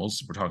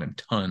animals. We're talking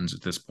tons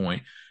at this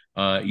point,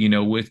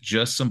 with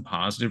just some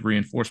positive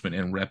reinforcement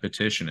and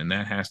repetition. And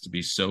that has to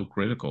be so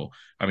critical.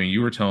 I mean,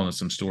 you were telling us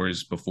some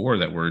stories before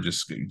that were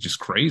just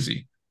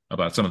crazy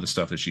about some of the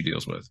stuff that she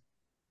deals with.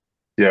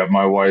 Yeah,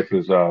 my wife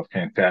is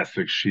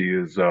fantastic. She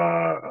is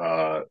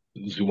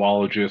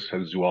zoologist,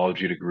 has a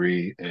zoology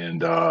degree,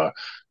 and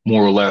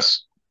more or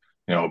less,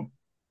 you know,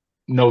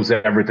 knows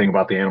everything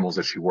about the animals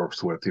that she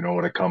works with.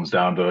 When it comes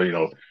down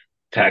to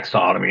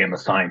taxonomy and the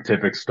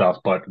scientific stuff.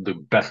 But the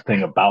best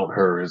thing about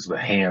her is the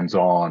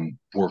hands-on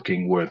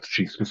working with.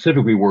 She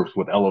specifically works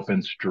with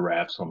elephants,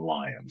 giraffes, and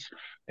lions,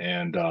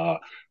 and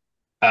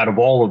out of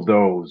all of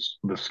those,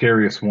 the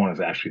scariest one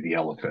is actually the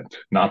elephant,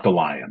 not the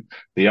lion.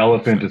 The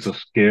elephant is the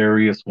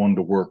scariest one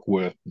to work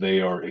with. They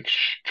are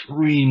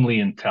extremely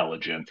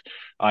intelligent.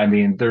 I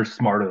mean, they're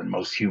smarter than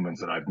most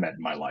humans that I've met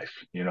in my life.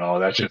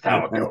 That's just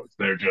how it goes.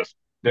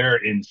 They're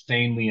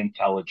insanely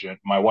intelligent.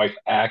 My wife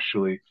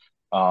actually,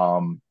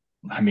 I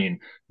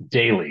mean,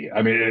 daily.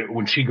 I mean,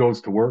 when she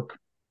goes to work,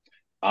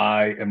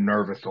 I am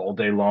nervous all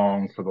day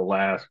long for the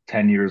last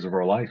 10 years of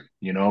her life,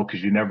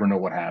 because you never know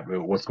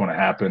what's going to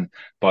happen.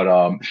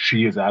 But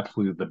she is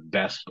absolutely the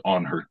best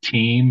on her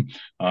team.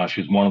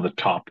 She's one of the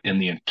top in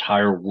the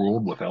entire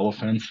world with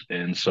elephants.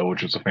 And so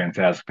it's just a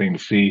fantastic thing to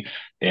see.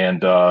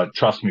 And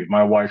trust me, if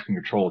my wife can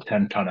control a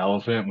 10-ton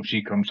elephant, when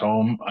she comes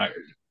home,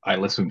 I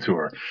listen to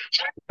her.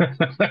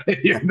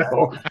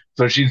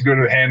 So she's good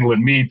at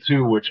handling me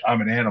too, which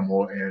I'm an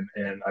animal,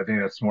 and I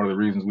think that's one of the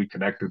reasons we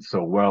connected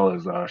so well.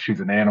 Is she's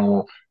an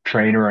animal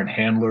trainer and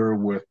handler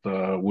with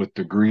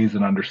degrees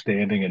and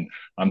understanding, and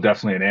I'm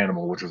definitely an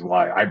animal, which is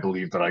why I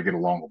believe that I get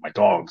along with my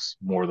dogs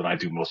more than I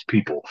do most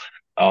people.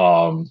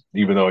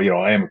 Even though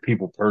I am a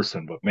people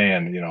person, but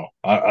man,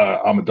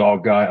 I'm a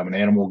dog guy, I'm an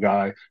animal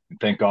guy, and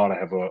thank God I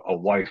have a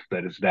wife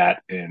that is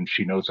that, and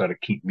she knows how to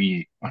keep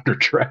me under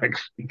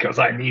tracks because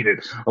I need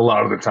it a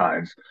lot of the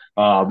times.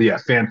 But yeah,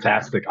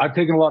 fantastic. I've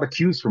taken a lot of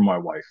cues from my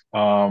wife.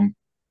 I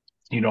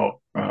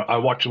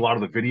watch a lot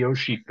of the videos.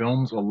 She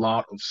films a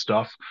lot of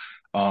stuff.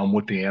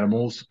 with the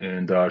animals.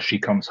 And she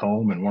comes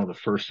home, and one of the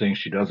first things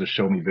she does is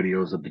show me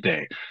videos of the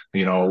day,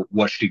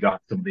 what she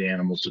got some of the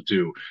animals to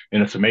do.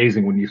 And it's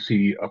amazing when you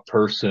see a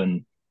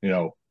person,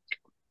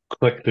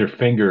 click their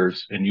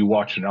fingers and you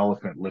watch an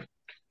elephant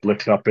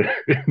lift up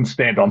and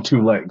stand on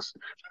two legs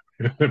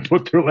and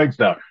put their legs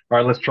down. All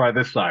right, let's try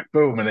this side.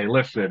 Boom, and they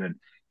listen, and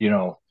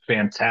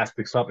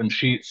fantastic stuff. And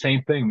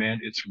same thing, man.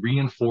 It's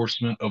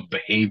reinforcement of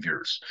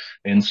behaviors,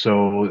 and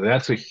so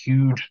that's a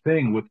huge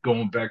thing with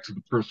going back to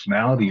the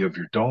personality of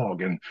your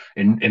dog and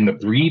the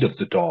breed of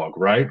the dog.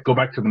 Right? Go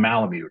back to the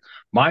Malamute.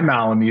 Our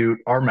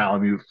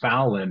Malamute,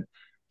 Fallon.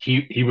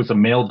 He was a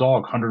male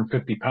dog,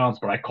 150 pounds,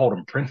 but I called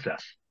him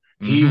Princess.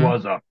 He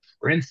was a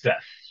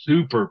princess,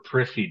 super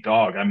prissy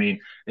dog. I mean,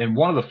 and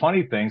one of the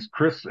funny things,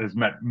 Chris has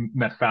met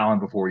Fallon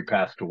before he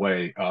passed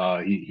away.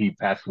 He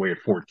passed away at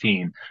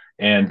 14.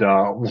 And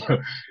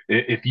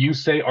if you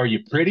say, "Are you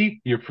pretty?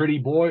 You're a pretty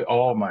boy."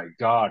 Oh my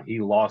God, he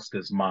lost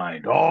his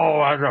mind. He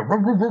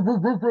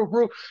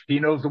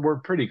knows the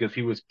word pretty because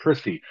he was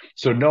prissy.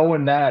 So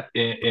knowing that,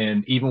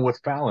 and even with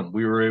Fallon,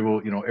 we were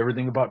able,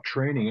 everything about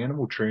training,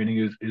 animal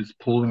training is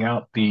pulling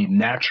out the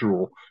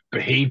natural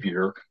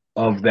behavior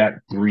of that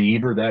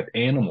breed or that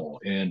animal.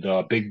 And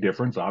big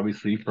difference,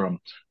 obviously, from,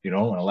 an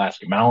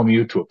Alaska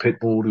Malamute to a pit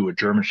bull to a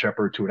German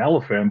Shepherd to an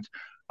elephant.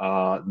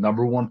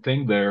 Number one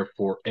thing there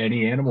for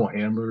any animal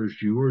handler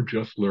is you are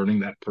just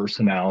learning that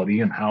personality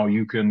and how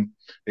you can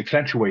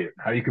accentuate it,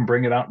 how you can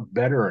bring it out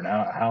better, and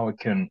how it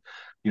can,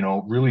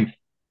 really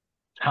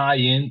tie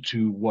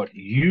into what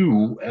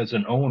you as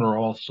an owner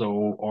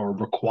also are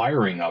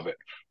requiring of it,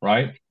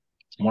 right?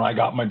 When I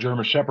got my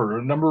German Shepherd,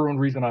 the number one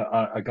reason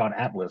I got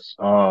Atlas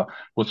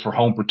was for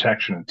home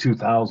protection. In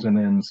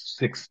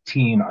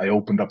 2016, I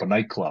opened up a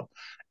nightclub,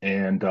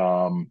 and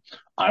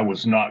I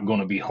was not going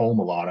to be home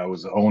a lot. I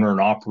was the owner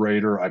and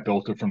operator. I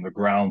built it from the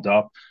ground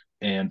up,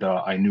 and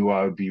I knew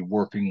I would be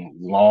working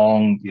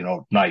long,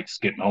 nights,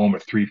 getting home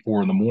at 3,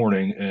 4 in the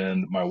morning.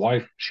 And my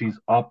wife, she's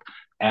up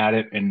at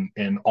it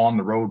and on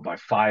the road by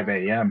 5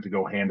 a.m. to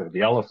go handle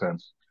the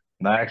elephants.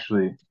 And I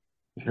actually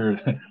hear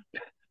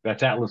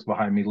that's Atlas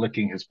behind me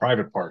licking his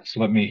private parts.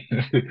 Let me,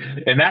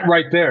 and that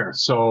right there.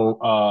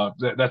 So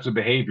that's a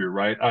behavior,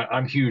 right?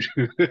 I'm huge.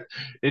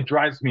 It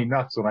drives me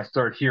nuts when I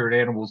start hearing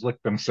animals lick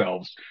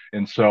themselves.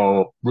 And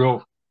so,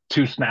 real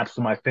 2 snaps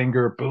of my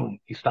finger, boom,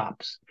 he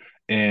stops.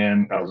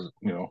 And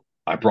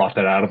I brought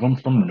that out of him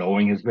from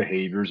knowing his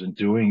behaviors and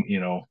doing,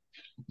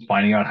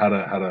 finding out how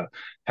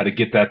to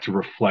get that to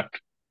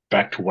reflect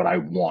back to what I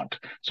want.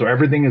 So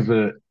everything is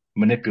a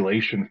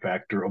manipulation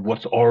factor of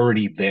what's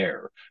already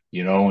there,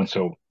 and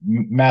so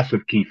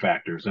massive key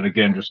factors. And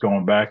again, just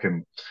going back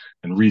and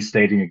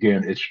restating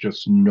again, it's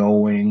just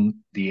knowing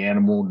the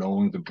animal,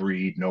 knowing the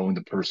breed, knowing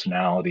the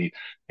personality,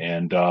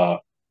 and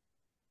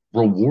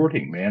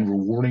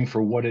rewarding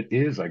for what it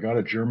is. I got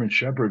a German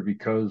Shepherd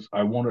because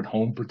I wanted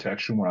home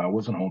protection when I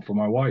wasn't home for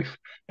my wife,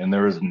 and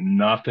there is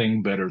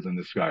nothing better than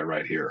this guy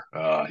right here.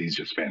 He's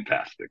just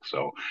fantastic.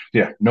 So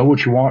yeah, know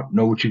what you want,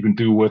 know what you can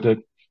do with it,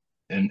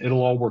 and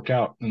it'll all work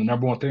out. And the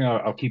number one thing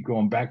I'll keep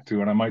going back to,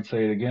 and I might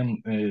say it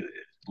again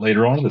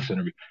later on in this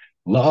interview,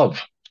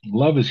 love.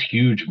 Love is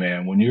huge,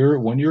 man. When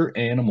your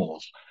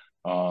animals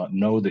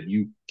know that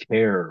you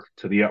care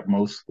to the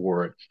utmost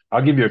for it.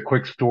 I'll give you a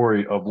quick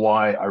story of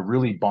why I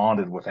really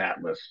bonded with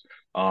Atlas.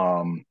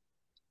 Um,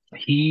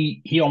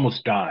 he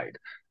almost died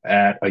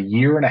at a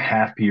year and a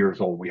half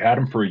years old. We had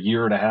him for a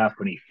year and a half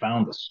when he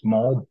found a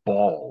small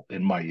ball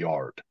in my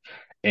yard.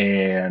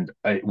 And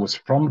it was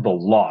from the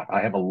lot.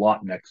 I have a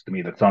lot next to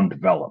me that's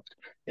undeveloped.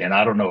 And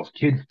I don't know if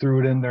kids threw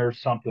it in there or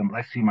something, but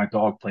I see my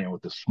dog playing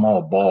with this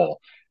small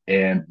ball.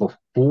 And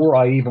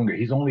before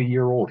he's only a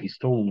year old. He's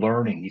still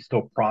learning. He's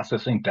still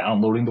processing,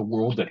 downloading the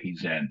world that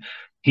he's in.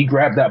 He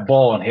grabbed that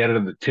ball and had it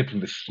at the tip of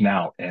his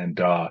snout. And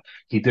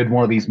he did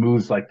one of these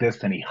moves like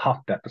this, and he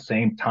huffed at the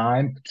same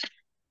time.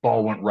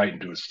 Ball went right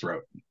into his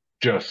throat,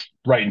 just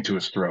right into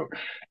his throat.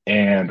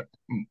 And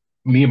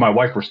me and my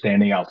wife were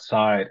standing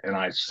outside, and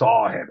I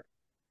saw him.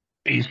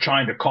 He's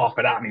trying to cough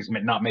it out, and he's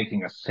not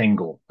making a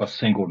single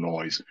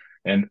noise.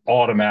 And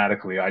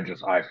automatically, I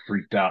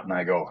freaked out, and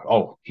I go,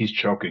 "Oh, he's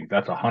choking.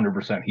 That's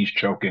 100%. He's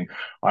choking."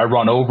 I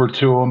run over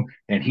to him,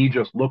 and he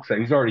just looks at.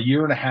 He's already a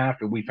year and a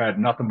half, and we've had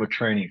nothing but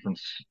training from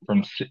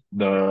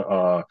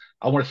the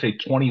I want to say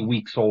 20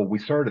 weeks old. We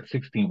started at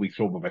 16 weeks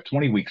old, but by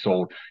 20 weeks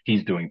old,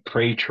 he's doing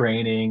prey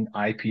training,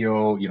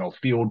 IPO,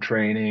 field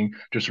training,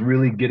 just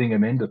really getting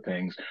him into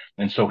things.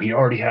 And so he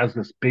already has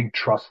this big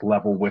trust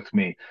level with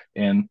me.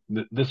 And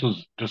this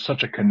was just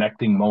such a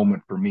connecting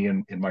moment for me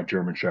and my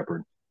German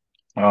Shepherd.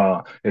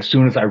 As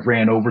soon as I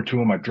ran over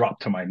to him, I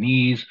dropped to my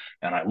knees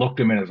and I looked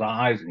him in his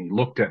eyes, and he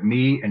looked at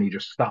me, and he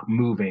just stopped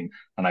moving.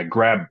 And I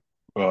grabbed,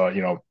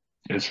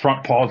 his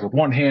front paws with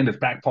one hand, his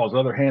back paws with the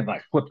other hand, and I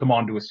flipped him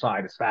onto his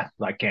side as fast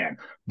as I can.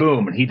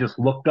 Boom. And he just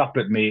looked up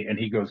at me, and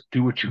he goes,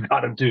 "Do what you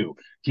got to do."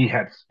 He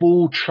had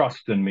full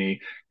trust in me.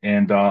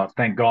 And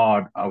thank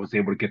God I was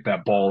able to get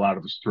that ball out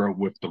of his throat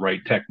with the right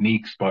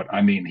techniques. But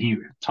I mean, his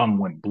tongue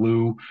went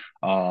blue,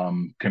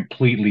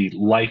 completely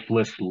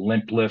lifeless,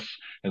 limpless.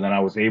 And then I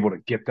was able to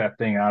get that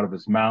thing out of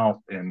his mouth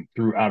and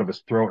through out of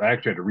his throat. I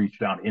actually had to reach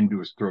down into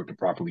his throat to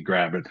properly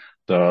grab it.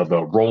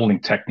 The rolling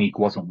technique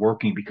wasn't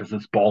working because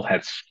this ball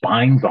had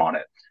spines on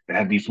it. It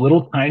had these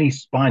little tiny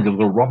spines. It was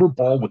a rubber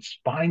ball with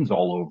spines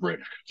all over it.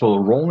 So the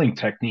rolling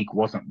technique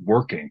wasn't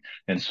working.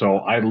 And so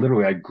I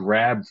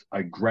grabbed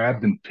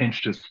and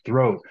pinched his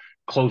throat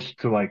close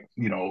to, like,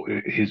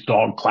 his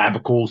dog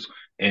clavicles.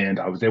 And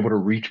I was able to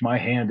reach my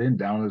hand in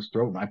down his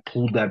throat and I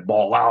pulled that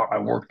ball out. I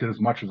worked it as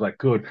much as I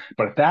could.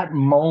 But at that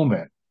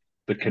moment,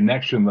 the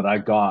connection that I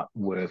got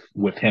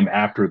with him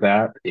after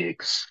that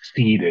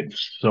exceeded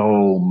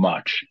so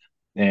much.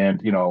 And,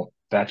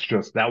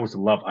 that was the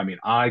love. I mean,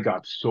 I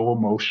got so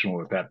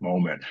emotional at that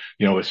moment.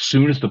 As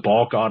soon as the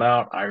ball got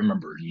out, I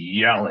remember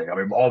yelling. I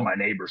mean, all my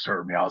neighbors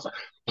heard me. I was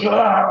like,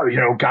 ah,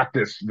 got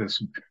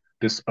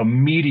this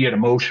immediate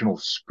emotional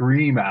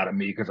scream out of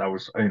me because I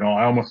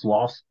almost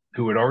lost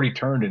who had already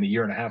turned in a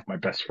year and a half my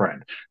best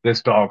friend.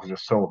 This dog was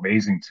just so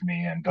amazing to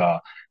me. And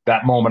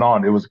that moment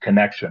on, it was a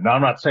connection. Now,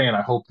 I'm not saying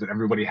I hope that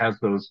everybody has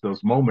those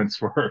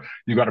moments where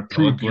you got to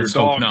prove to your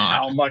dog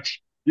how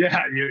much,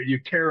 yeah, you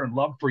care and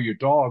love for your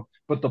dog.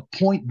 But the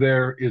point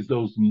there is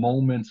those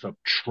moments of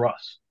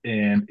trust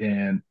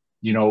and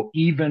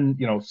even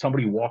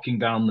somebody walking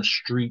down the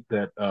street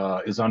that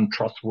is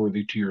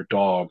untrustworthy to your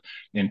dog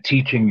and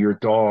teaching your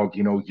dog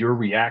your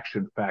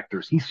reaction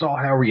factors. He saw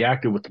how I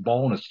reacted with the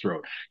ball in his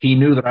throat. He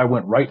knew that I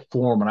went right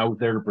for him and I was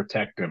there to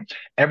protect him.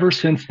 Ever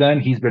since then,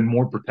 he's been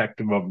more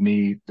protective of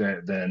me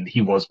than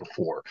he was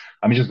before.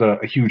 I mean, just a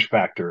huge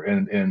factor,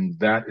 and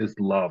that is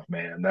love,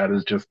 man. That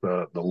is just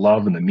the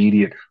love and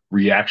immediate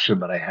reaction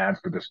that I had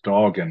for this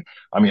dog. And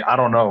I mean, I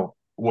don't know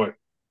what,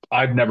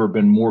 I've never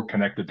been more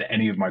connected to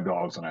any of my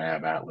dogs than I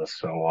have Atlas.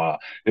 So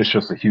it's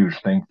just a huge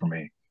thing for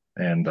me.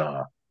 And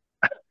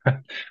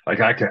like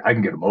I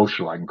can get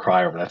emotional. I can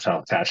cry over. That's how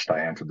attached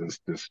I am to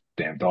this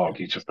damn dog.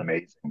 He's just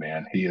amazing,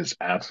 man. He is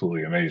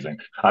absolutely amazing.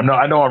 I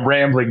know I'm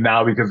rambling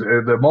now because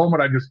the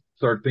moment I just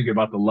start thinking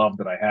about the love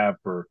that I have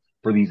for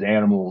these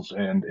animals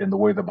and the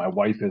way that my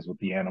wife is with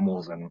the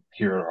animals and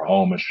here at our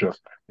home,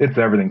 it's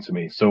everything to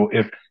me. So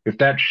if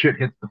that shit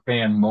hits the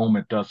fan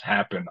moment does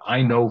happen,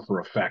 I know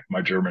for a fact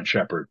my German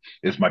Shepherd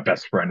is my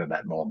best friend in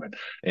that moment.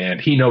 And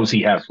he knows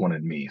he has one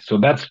in me. So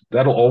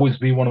that'll always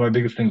be one of my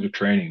biggest things with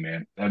training,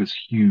 man. That is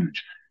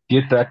huge.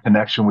 Get that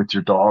connection with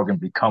your dog and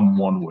become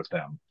one with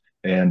them.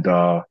 And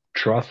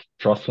trust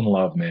and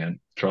love, man.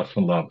 Trust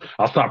and love.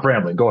 I'll stop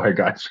rambling. Go ahead,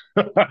 guys.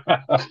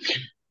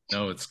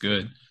 No, it's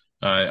good.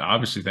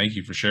 Obviously, thank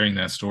you for sharing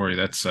that story.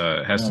 That's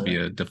has to be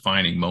a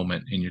defining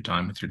moment in your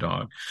time with your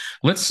dog.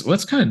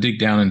 Let's kind of dig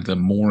down into the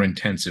more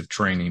intensive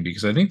training,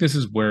 because I think this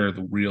is where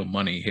the real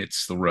money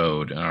hits the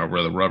road, or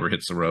where the rubber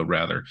hits the road,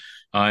 rather.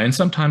 And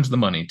sometimes the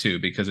money too,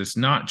 because it's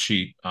not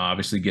cheap,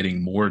 obviously,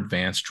 getting more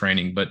advanced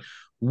training. But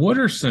what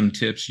are some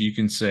tips you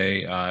can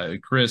say,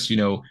 Chris,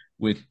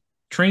 with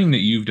training that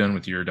you've done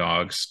with your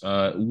dogs,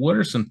 what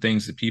are some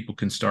things that people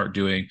can start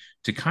doing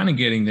to kind of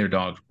getting their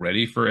dogs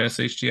ready for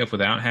SHTF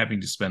without having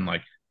to spend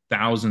like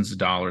thousands of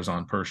dollars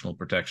on personal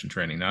protection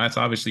training? Now, that's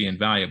obviously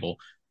invaluable,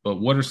 but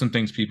what are some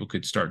things people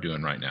could start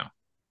doing right now?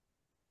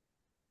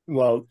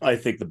 Well, I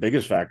think the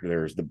biggest factor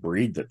there is the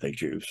breed that they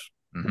choose.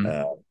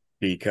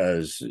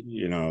 Because,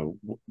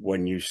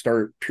 when you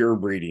start pure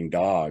breeding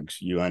dogs,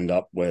 you end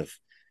up with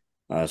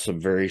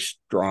some very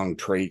strong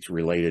traits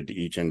related to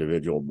each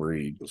individual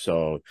breed.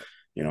 So,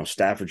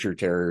 Staffordshire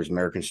Terriers,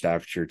 American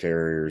Staffordshire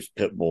Terriers,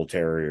 Pit Bull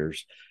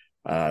Terriers,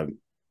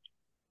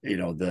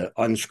 the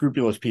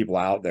unscrupulous people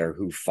out there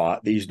who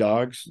fought these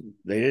dogs,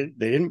 they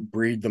didn't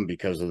breed them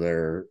because of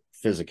their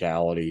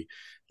physicality,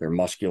 their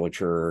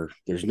musculature.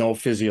 There's no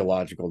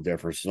physiological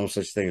difference, no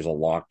such thing as a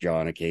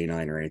lockjaw and a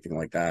K9 or anything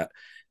like that.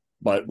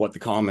 But what the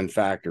common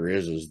factor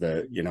is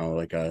that,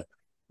 like a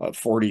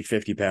 40,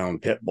 50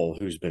 pound pit bull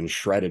who's been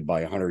shredded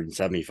by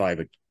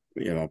 175,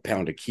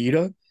 pound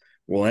Akita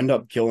will end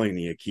up killing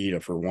the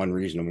Akita for one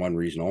reason and one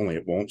reason only.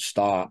 It won't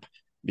stop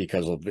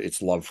because of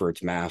its love for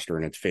its master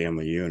and its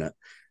family unit.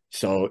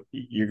 So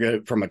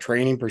from a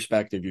training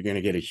perspective, you're going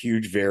to get a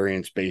huge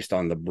variance based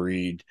on the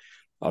breed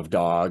of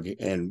dog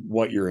and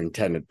what your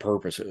intended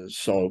purpose is.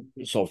 So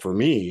for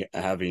me,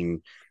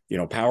 having,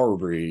 power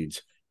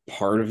breeds,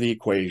 part of the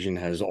equation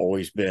has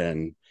always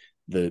been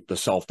the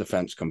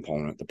self-defense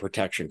component, the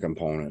protection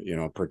component,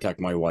 protect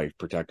my wife,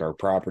 protect our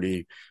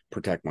property,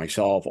 protect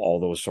myself, all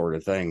those sort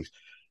of things.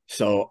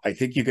 So I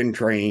think you can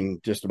train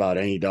just about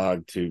any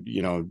dog to,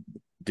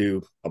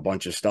 do a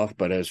bunch of stuff.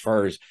 But as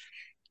far as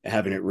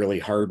having it really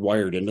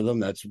hardwired into them,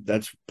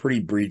 that's pretty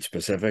breed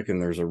specific.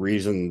 And there's a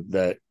reason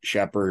that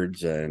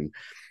shepherds and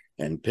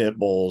pit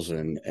bulls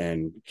and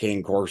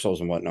cane corsos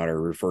and whatnot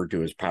are referred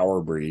to as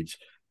power breeds.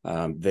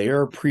 They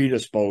are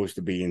predisposed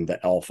to being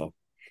the alpha.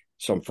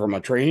 So from a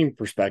training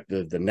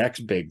perspective, the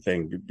next big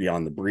thing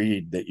beyond the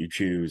breed that you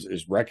choose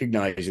is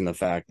recognizing the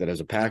fact that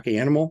as a pack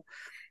animal,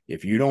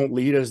 if you don't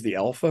lead as the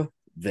alpha,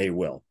 they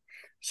will.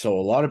 So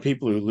a lot of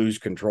people who lose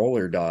control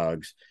of their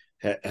dogs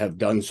have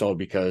done so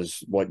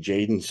because what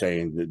Jaeden's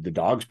saying, the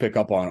dogs pick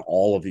up on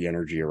all of the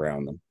energy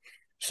around them.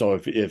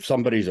 So if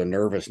somebody's a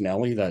nervous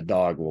Nelly, that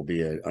dog will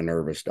be a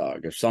nervous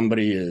dog. If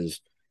somebody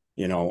is,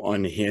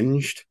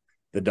 unhinged,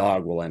 the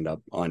dog will end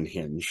up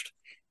unhinged.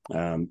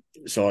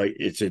 So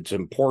it's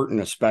important,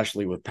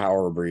 especially with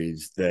power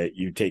breeds, that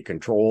you take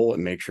control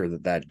and make sure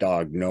that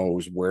dog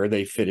knows where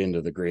they fit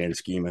into the grand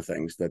scheme of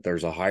things, that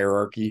there's a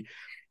hierarchy.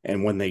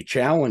 And when they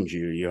challenge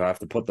you, you have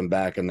to put them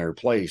back in their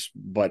place,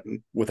 but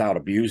without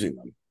abusing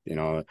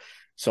them.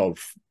 So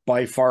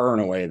by far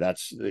and away,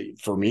 that's,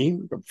 for me,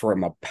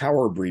 from a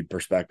power breed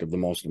perspective, the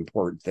most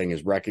important thing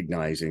is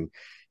recognizing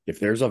if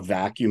there's a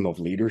vacuum of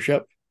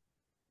leadership,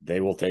 they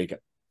will take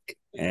it.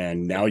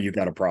 And now you've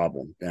got a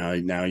problem.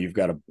 Now you've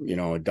got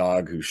a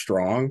dog who's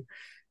strong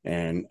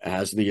and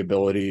has the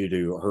ability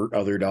to hurt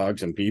other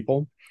dogs and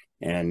people,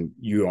 and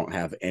you don't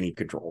have any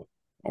control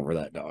over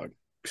that dog.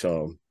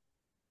 So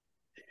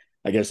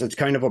I guess it's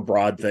kind of a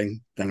broad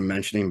thing that I'm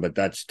mentioning, but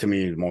that's, to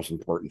me, the most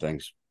important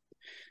things.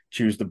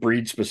 Choose the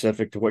breed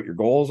specific to what your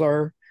goals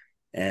are,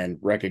 and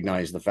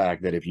recognize the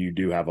fact that if you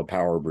do have a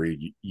power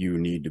breed, you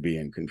need to be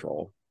in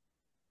control.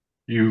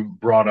 You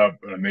brought up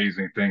an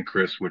amazing thing,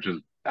 Chris, which is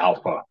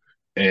alpha,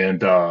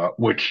 and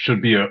which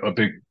should be a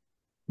big,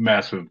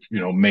 massive,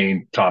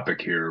 main topic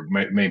here,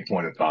 main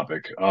point of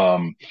topic.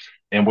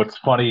 And what's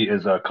funny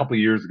is a couple of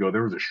years ago,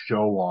 there was a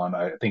show on,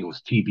 I think it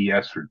was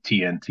TBS or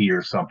TNT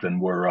or something,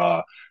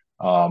 where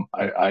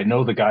I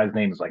know the guy's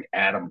name is like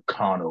Adam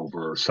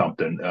Conover or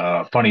something.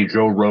 Funny,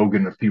 Joe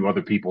Rogan and a few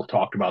other people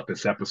talked about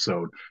this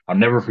episode. I'll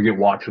never forget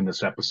watching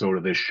this episode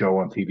of this show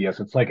on TBS.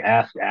 It's like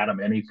Ask Adam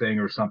Anything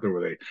or something,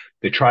 where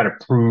they try to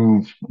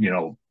prove,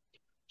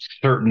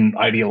 certain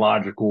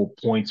ideological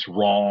points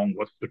wrong.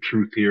 What's the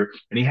truth here?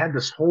 And he had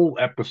this whole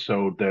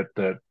episode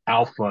that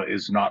alpha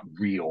is not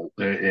real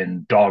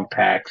in dog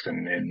packs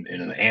and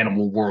in the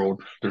animal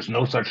world. There's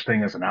no such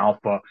thing as an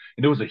alpha.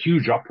 And there was a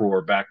huge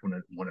uproar back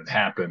when it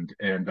happened.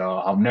 And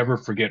I'll never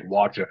forget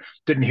watching.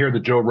 Didn't hear the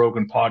Joe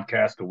Rogan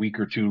podcast a week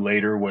or two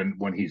later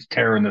when he's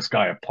tearing this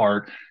guy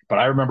apart. But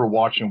I remember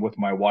watching with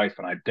my wife,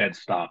 and I dead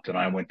stopped and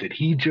I went, did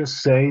he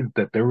just say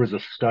that there was a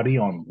study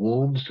on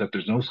wolves that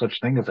there's no such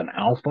thing as an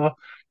alpha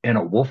in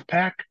a wolf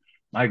pack?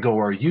 I go,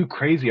 are you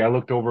crazy? I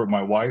looked over at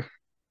my wife,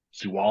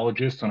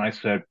 zoologist, and I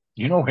said,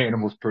 you know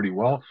animals pretty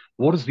well.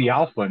 What is the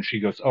alpha? And she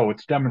goes, oh,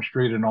 it's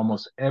demonstrated in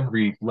almost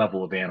every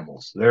level of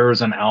animals. There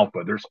is an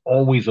alpha. There's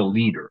always a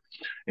leader.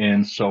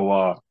 And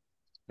so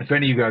if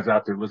any of you guys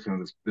out there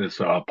listening to this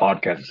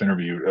podcast, this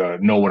interview,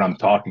 know what I'm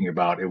talking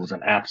about, it was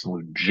an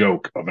absolute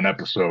joke of an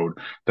episode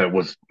that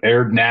was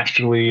aired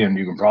nationally, and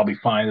you can probably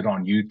find it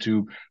on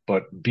YouTube.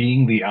 But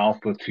being the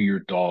alpha to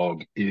your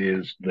dog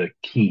is the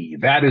key.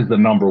 That is the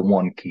number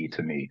one key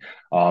to me.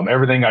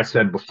 Everything I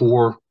said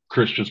before,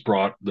 Chris just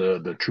brought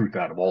the truth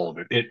out of all of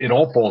it. It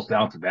all falls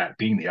down to that,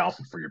 being the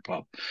alpha for your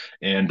pup.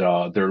 And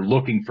they're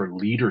looking for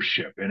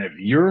leadership. And if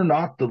you're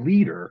not the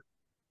leader,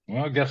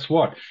 well, guess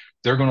what?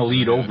 They're going to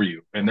lead over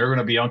you, and they're going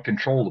to be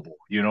uncontrollable.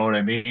 You know what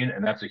I mean?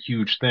 And that's a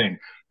huge thing.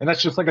 And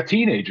that's just like a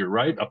teenager,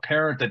 right? A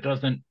parent that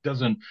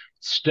doesn't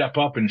step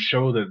up and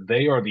show that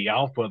they are the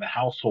alpha of the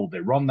household. They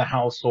run the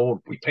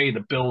household. We pay the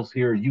bills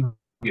here. You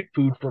get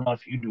food from us.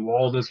 You do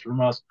all this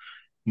from us.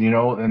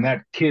 And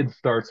that kid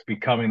starts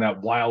becoming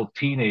that wild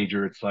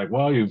teenager. It's like,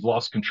 well, you've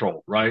lost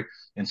control, right?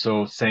 And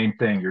so same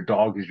thing, your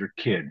dog is your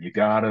kid. You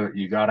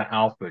gotta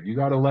alpha it. You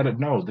gotta let it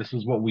know this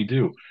is what we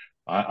do.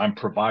 I'm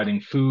providing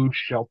food,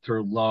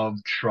 shelter, love,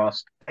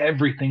 trust,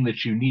 everything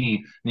that you need.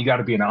 And you got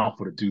to be an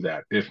alpha to do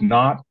that. If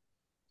not,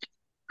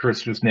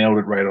 Chris just nailed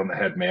it right on the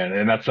head, man.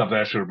 And that's something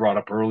I should have brought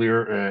up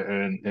earlier.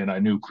 And I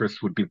knew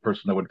Chris would be the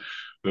person that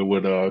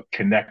would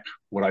connect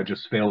what I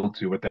just failed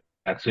to with that.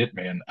 That's it,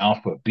 man.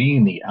 Alpha,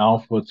 being the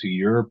alpha to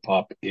your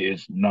pup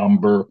is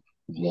number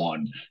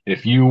one.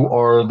 If you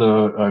are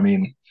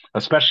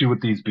especially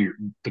with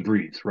the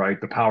breeds,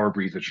 right? The power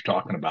breeds that you're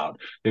talking about.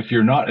 If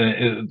you're not,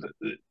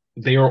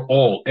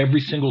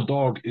 every single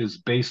dog is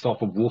based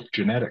off of wolf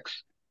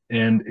genetics.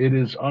 And it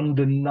is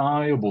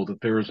undeniable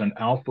that there is an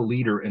alpha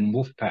leader in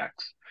wolf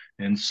packs.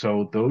 And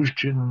so those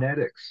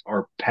genetics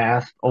are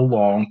passed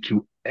along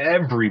to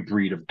every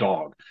breed of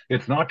dog.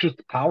 It's not just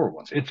the power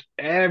ones, it's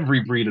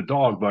every breed of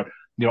dog. But,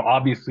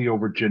 obviously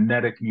over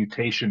genetic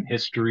mutation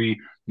history,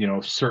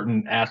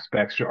 certain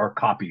aspects are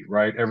copied,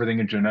 right? Everything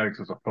in genetics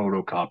is a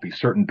photocopy.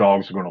 Certain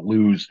dogs are going to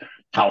lose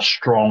how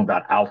strong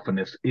that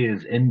alphaness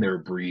is in their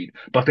breed,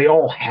 but they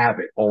all have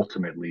it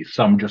ultimately,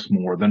 some just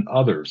more than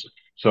others.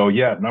 So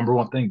yeah, number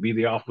one thing, be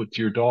the alpha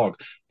to your dog.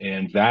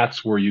 And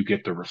that's where you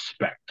get the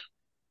respect.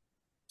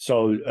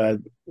 So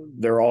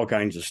there are all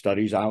kinds of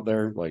studies out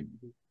there, like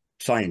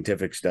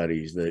scientific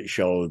studies, that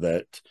show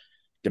that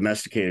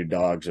domesticated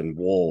dogs and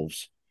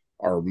wolves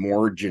are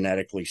more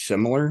genetically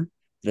similar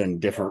than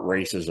different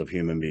races of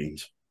human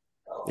beings.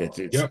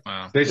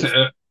 Wow. They say,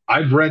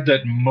 I've read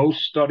that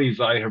most studies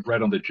I have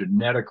read on the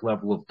genetic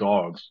level of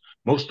dogs,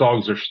 most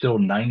dogs are still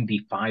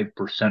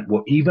 95%.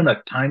 Well, even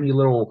a tiny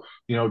little,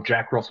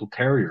 Jack Russell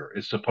Terrier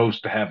is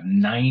supposed to have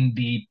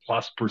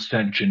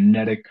 90+%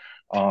 genetic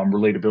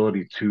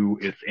relatability to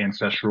its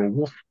ancestral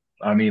wolf.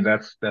 I mean,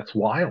 that's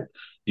wild.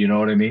 You know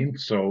what I mean?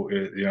 So,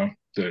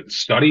 the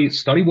study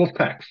wolf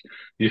packs.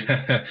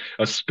 Yeah,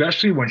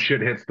 especially when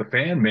shit hits the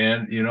fan,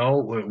 man.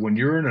 When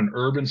you're in an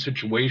urban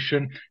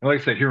situation, and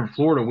like I said, here in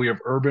Florida, we have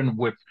urban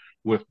with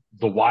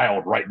the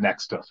wild right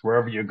next to us.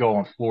 Wherever you go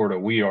in Florida,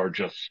 we are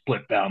just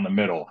split down the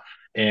middle.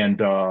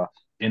 And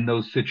in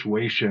those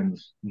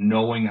situations,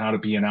 knowing how to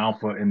be an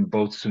alpha in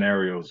both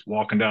scenarios,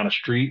 walking down a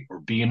street or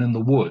being in the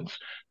woods,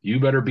 you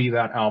better be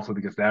that alpha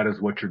because that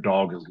is what your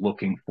dog is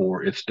looking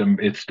for. It's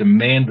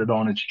demanded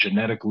on its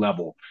genetic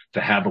level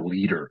to have a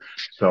leader.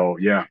 So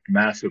yeah,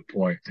 massive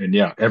point. And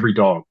yeah, every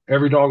dog is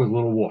a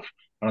little wolf.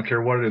 I don't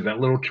care what it is. That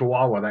little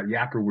Chihuahua, that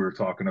yapper we were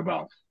talking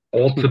about.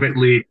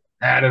 Ultimately,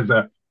 that is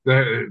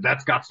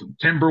that's got some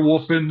timber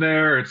wolf in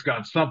there. It's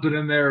got something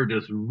in there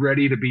just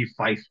ready to be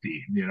feisty,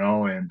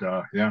 and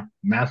yeah,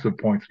 massive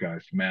points,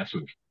 guys.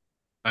 Massive.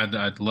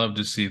 I'd love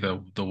to see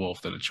the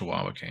wolf that a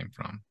Chihuahua came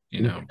from,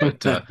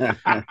 but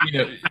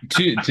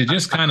to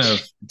just kind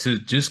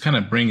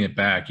of bring it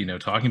back,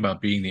 talking about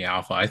being the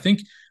alpha. I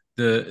think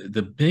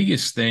the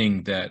biggest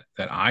thing that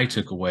I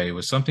took away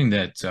was something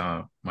that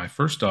my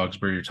first dog's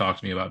breeder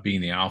talked to me about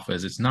being the alpha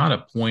is it's not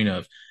a point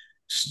of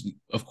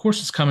course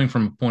it's coming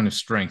from a point of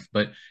strength,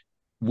 but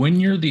when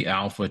you're the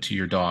alpha to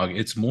your dog,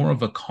 it's more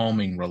of a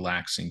calming,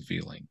 relaxing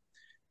feeling.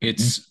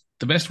 It's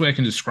the best way I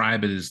can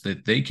describe it is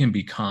that they can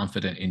be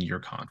confident in your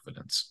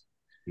confidence.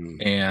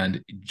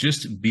 And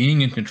just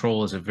being in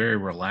control is a very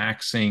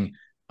relaxing,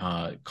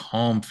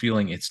 calm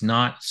feeling. It's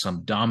not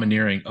some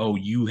domineering, oh,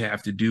 you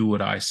have to do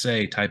what I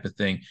say type of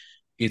thing.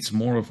 It's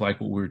more of like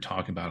what we were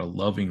talking about, a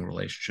loving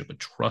relationship, a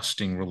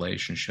trusting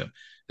relationship,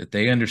 that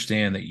they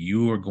understand that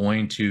you are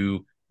going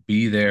to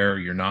be there.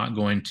 You're not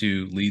going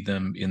to lead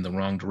them in the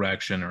wrong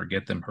direction or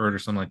get them hurt or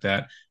something like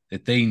that,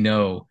 that they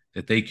know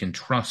that they can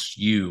trust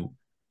you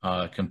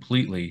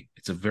completely.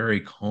 It's a very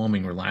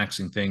calming,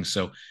 relaxing thing.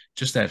 So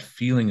just that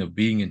feeling of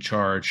being in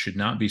charge should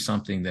not be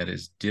something that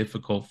is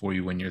difficult for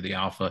you when you're the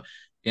alpha.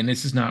 And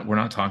we're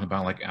not talking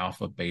about like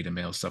alpha, beta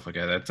male, stuff like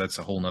that. That's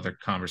a whole nother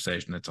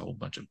conversation. That's a whole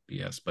bunch of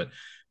BS. But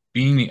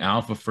being the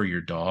alpha for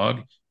your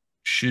dog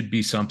should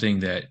be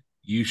something that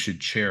you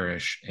should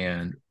cherish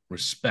and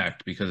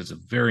respect because it's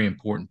a very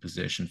important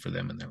position for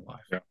them in their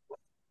life. Yeah.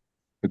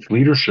 It's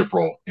leadership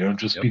role,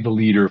 just be the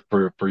leader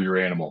for your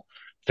animal.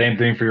 Same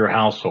thing for your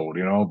household,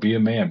 be a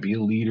man, be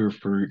a leader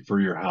for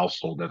your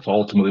household. That's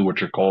ultimately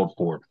what you're called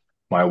for.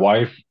 My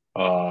wife,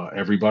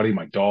 everybody,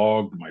 my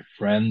dog, my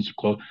friends,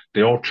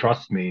 they all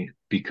trust me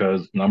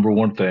because number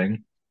one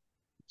thing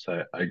is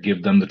I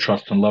give them the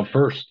trust and love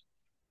first.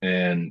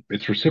 And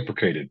it's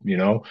reciprocated,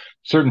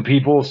 certain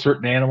people,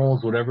 certain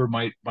animals, whatever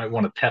might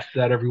want to test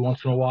that every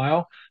once in a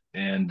while.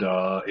 And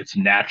it's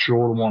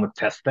natural to want to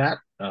test that.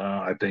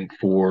 I think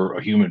for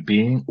a human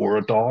being or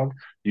a dog,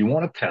 you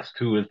want to test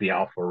who is the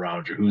alpha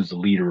around you, who's the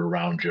leader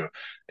around you.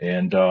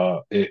 And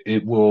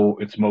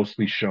it's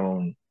mostly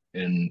shown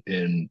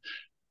in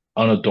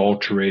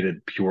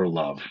unadulterated, pure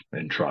love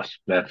and trust.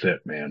 That's it,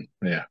 man.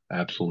 Yeah,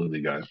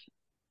 absolutely, guys.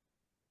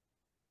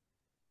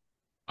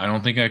 I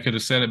don't think I could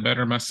have said it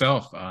better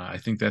myself. I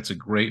think that's a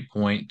great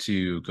point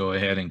to go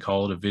ahead and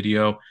call it a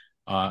video.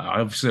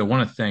 Obviously, I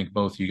want to thank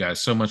both you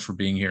guys so much for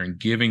being here and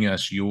giving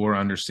us your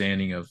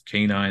understanding of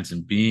canines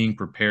and being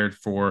prepared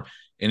for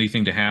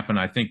anything to happen.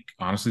 I think,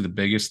 honestly, the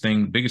biggest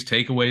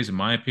takeaways, in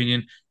my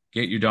opinion,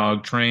 get your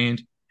dog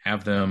trained,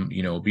 have them,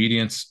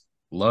 obedience,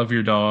 love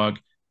your dog,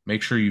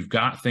 make sure you've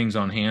got things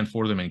on hand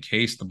for them in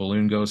case the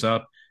balloon goes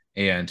up,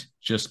 and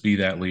just be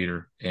that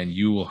leader. And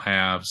you will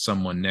have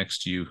someone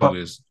next to you who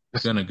is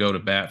going to go to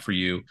bat for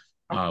you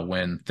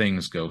when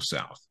things go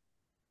south.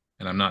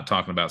 And I'm not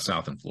talking about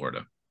south in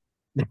Florida.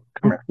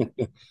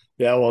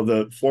 Yeah,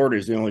 well, Florida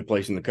is the only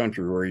place in the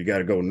country where you got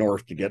to go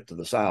north to get to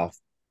the south.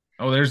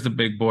 Oh, there's the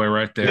big boy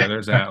right there.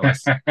 There's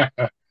Atlas.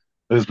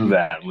 This is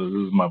Atlas.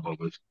 This is my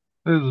Bubba's.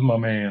 This is my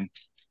man.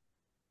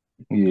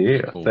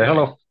 Yeah. Cool, say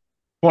hello.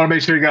 Want to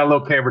make sure you got a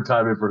little camera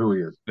time in for who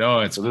he is. No,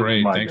 it's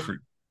great.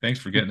 Thanks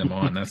for getting him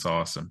on. That's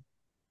awesome.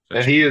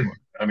 And he is.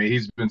 I mean,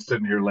 he's been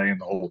sitting here laying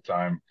the whole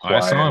time. I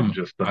saw him.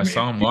 I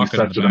saw him walking.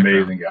 He's such an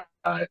amazing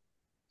guy.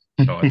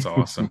 Oh, it's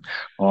awesome.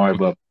 All right,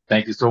 bub.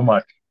 Thank you so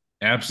much.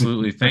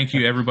 Absolutely. Thank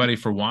you, everybody,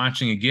 for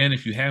watching. Again,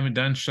 if you haven't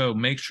done so,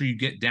 make sure you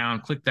get down,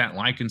 click that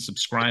like and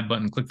subscribe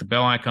button, click the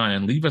bell icon,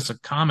 and leave us a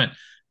comment.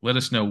 Let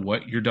us know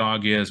what your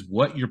dog is,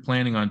 what you're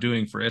planning on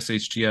doing for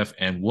SHTF,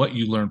 and what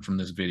you learned from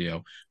this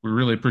video. We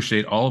really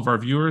appreciate all of our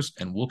viewers,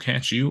 and we'll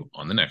catch you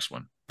on the next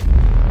one.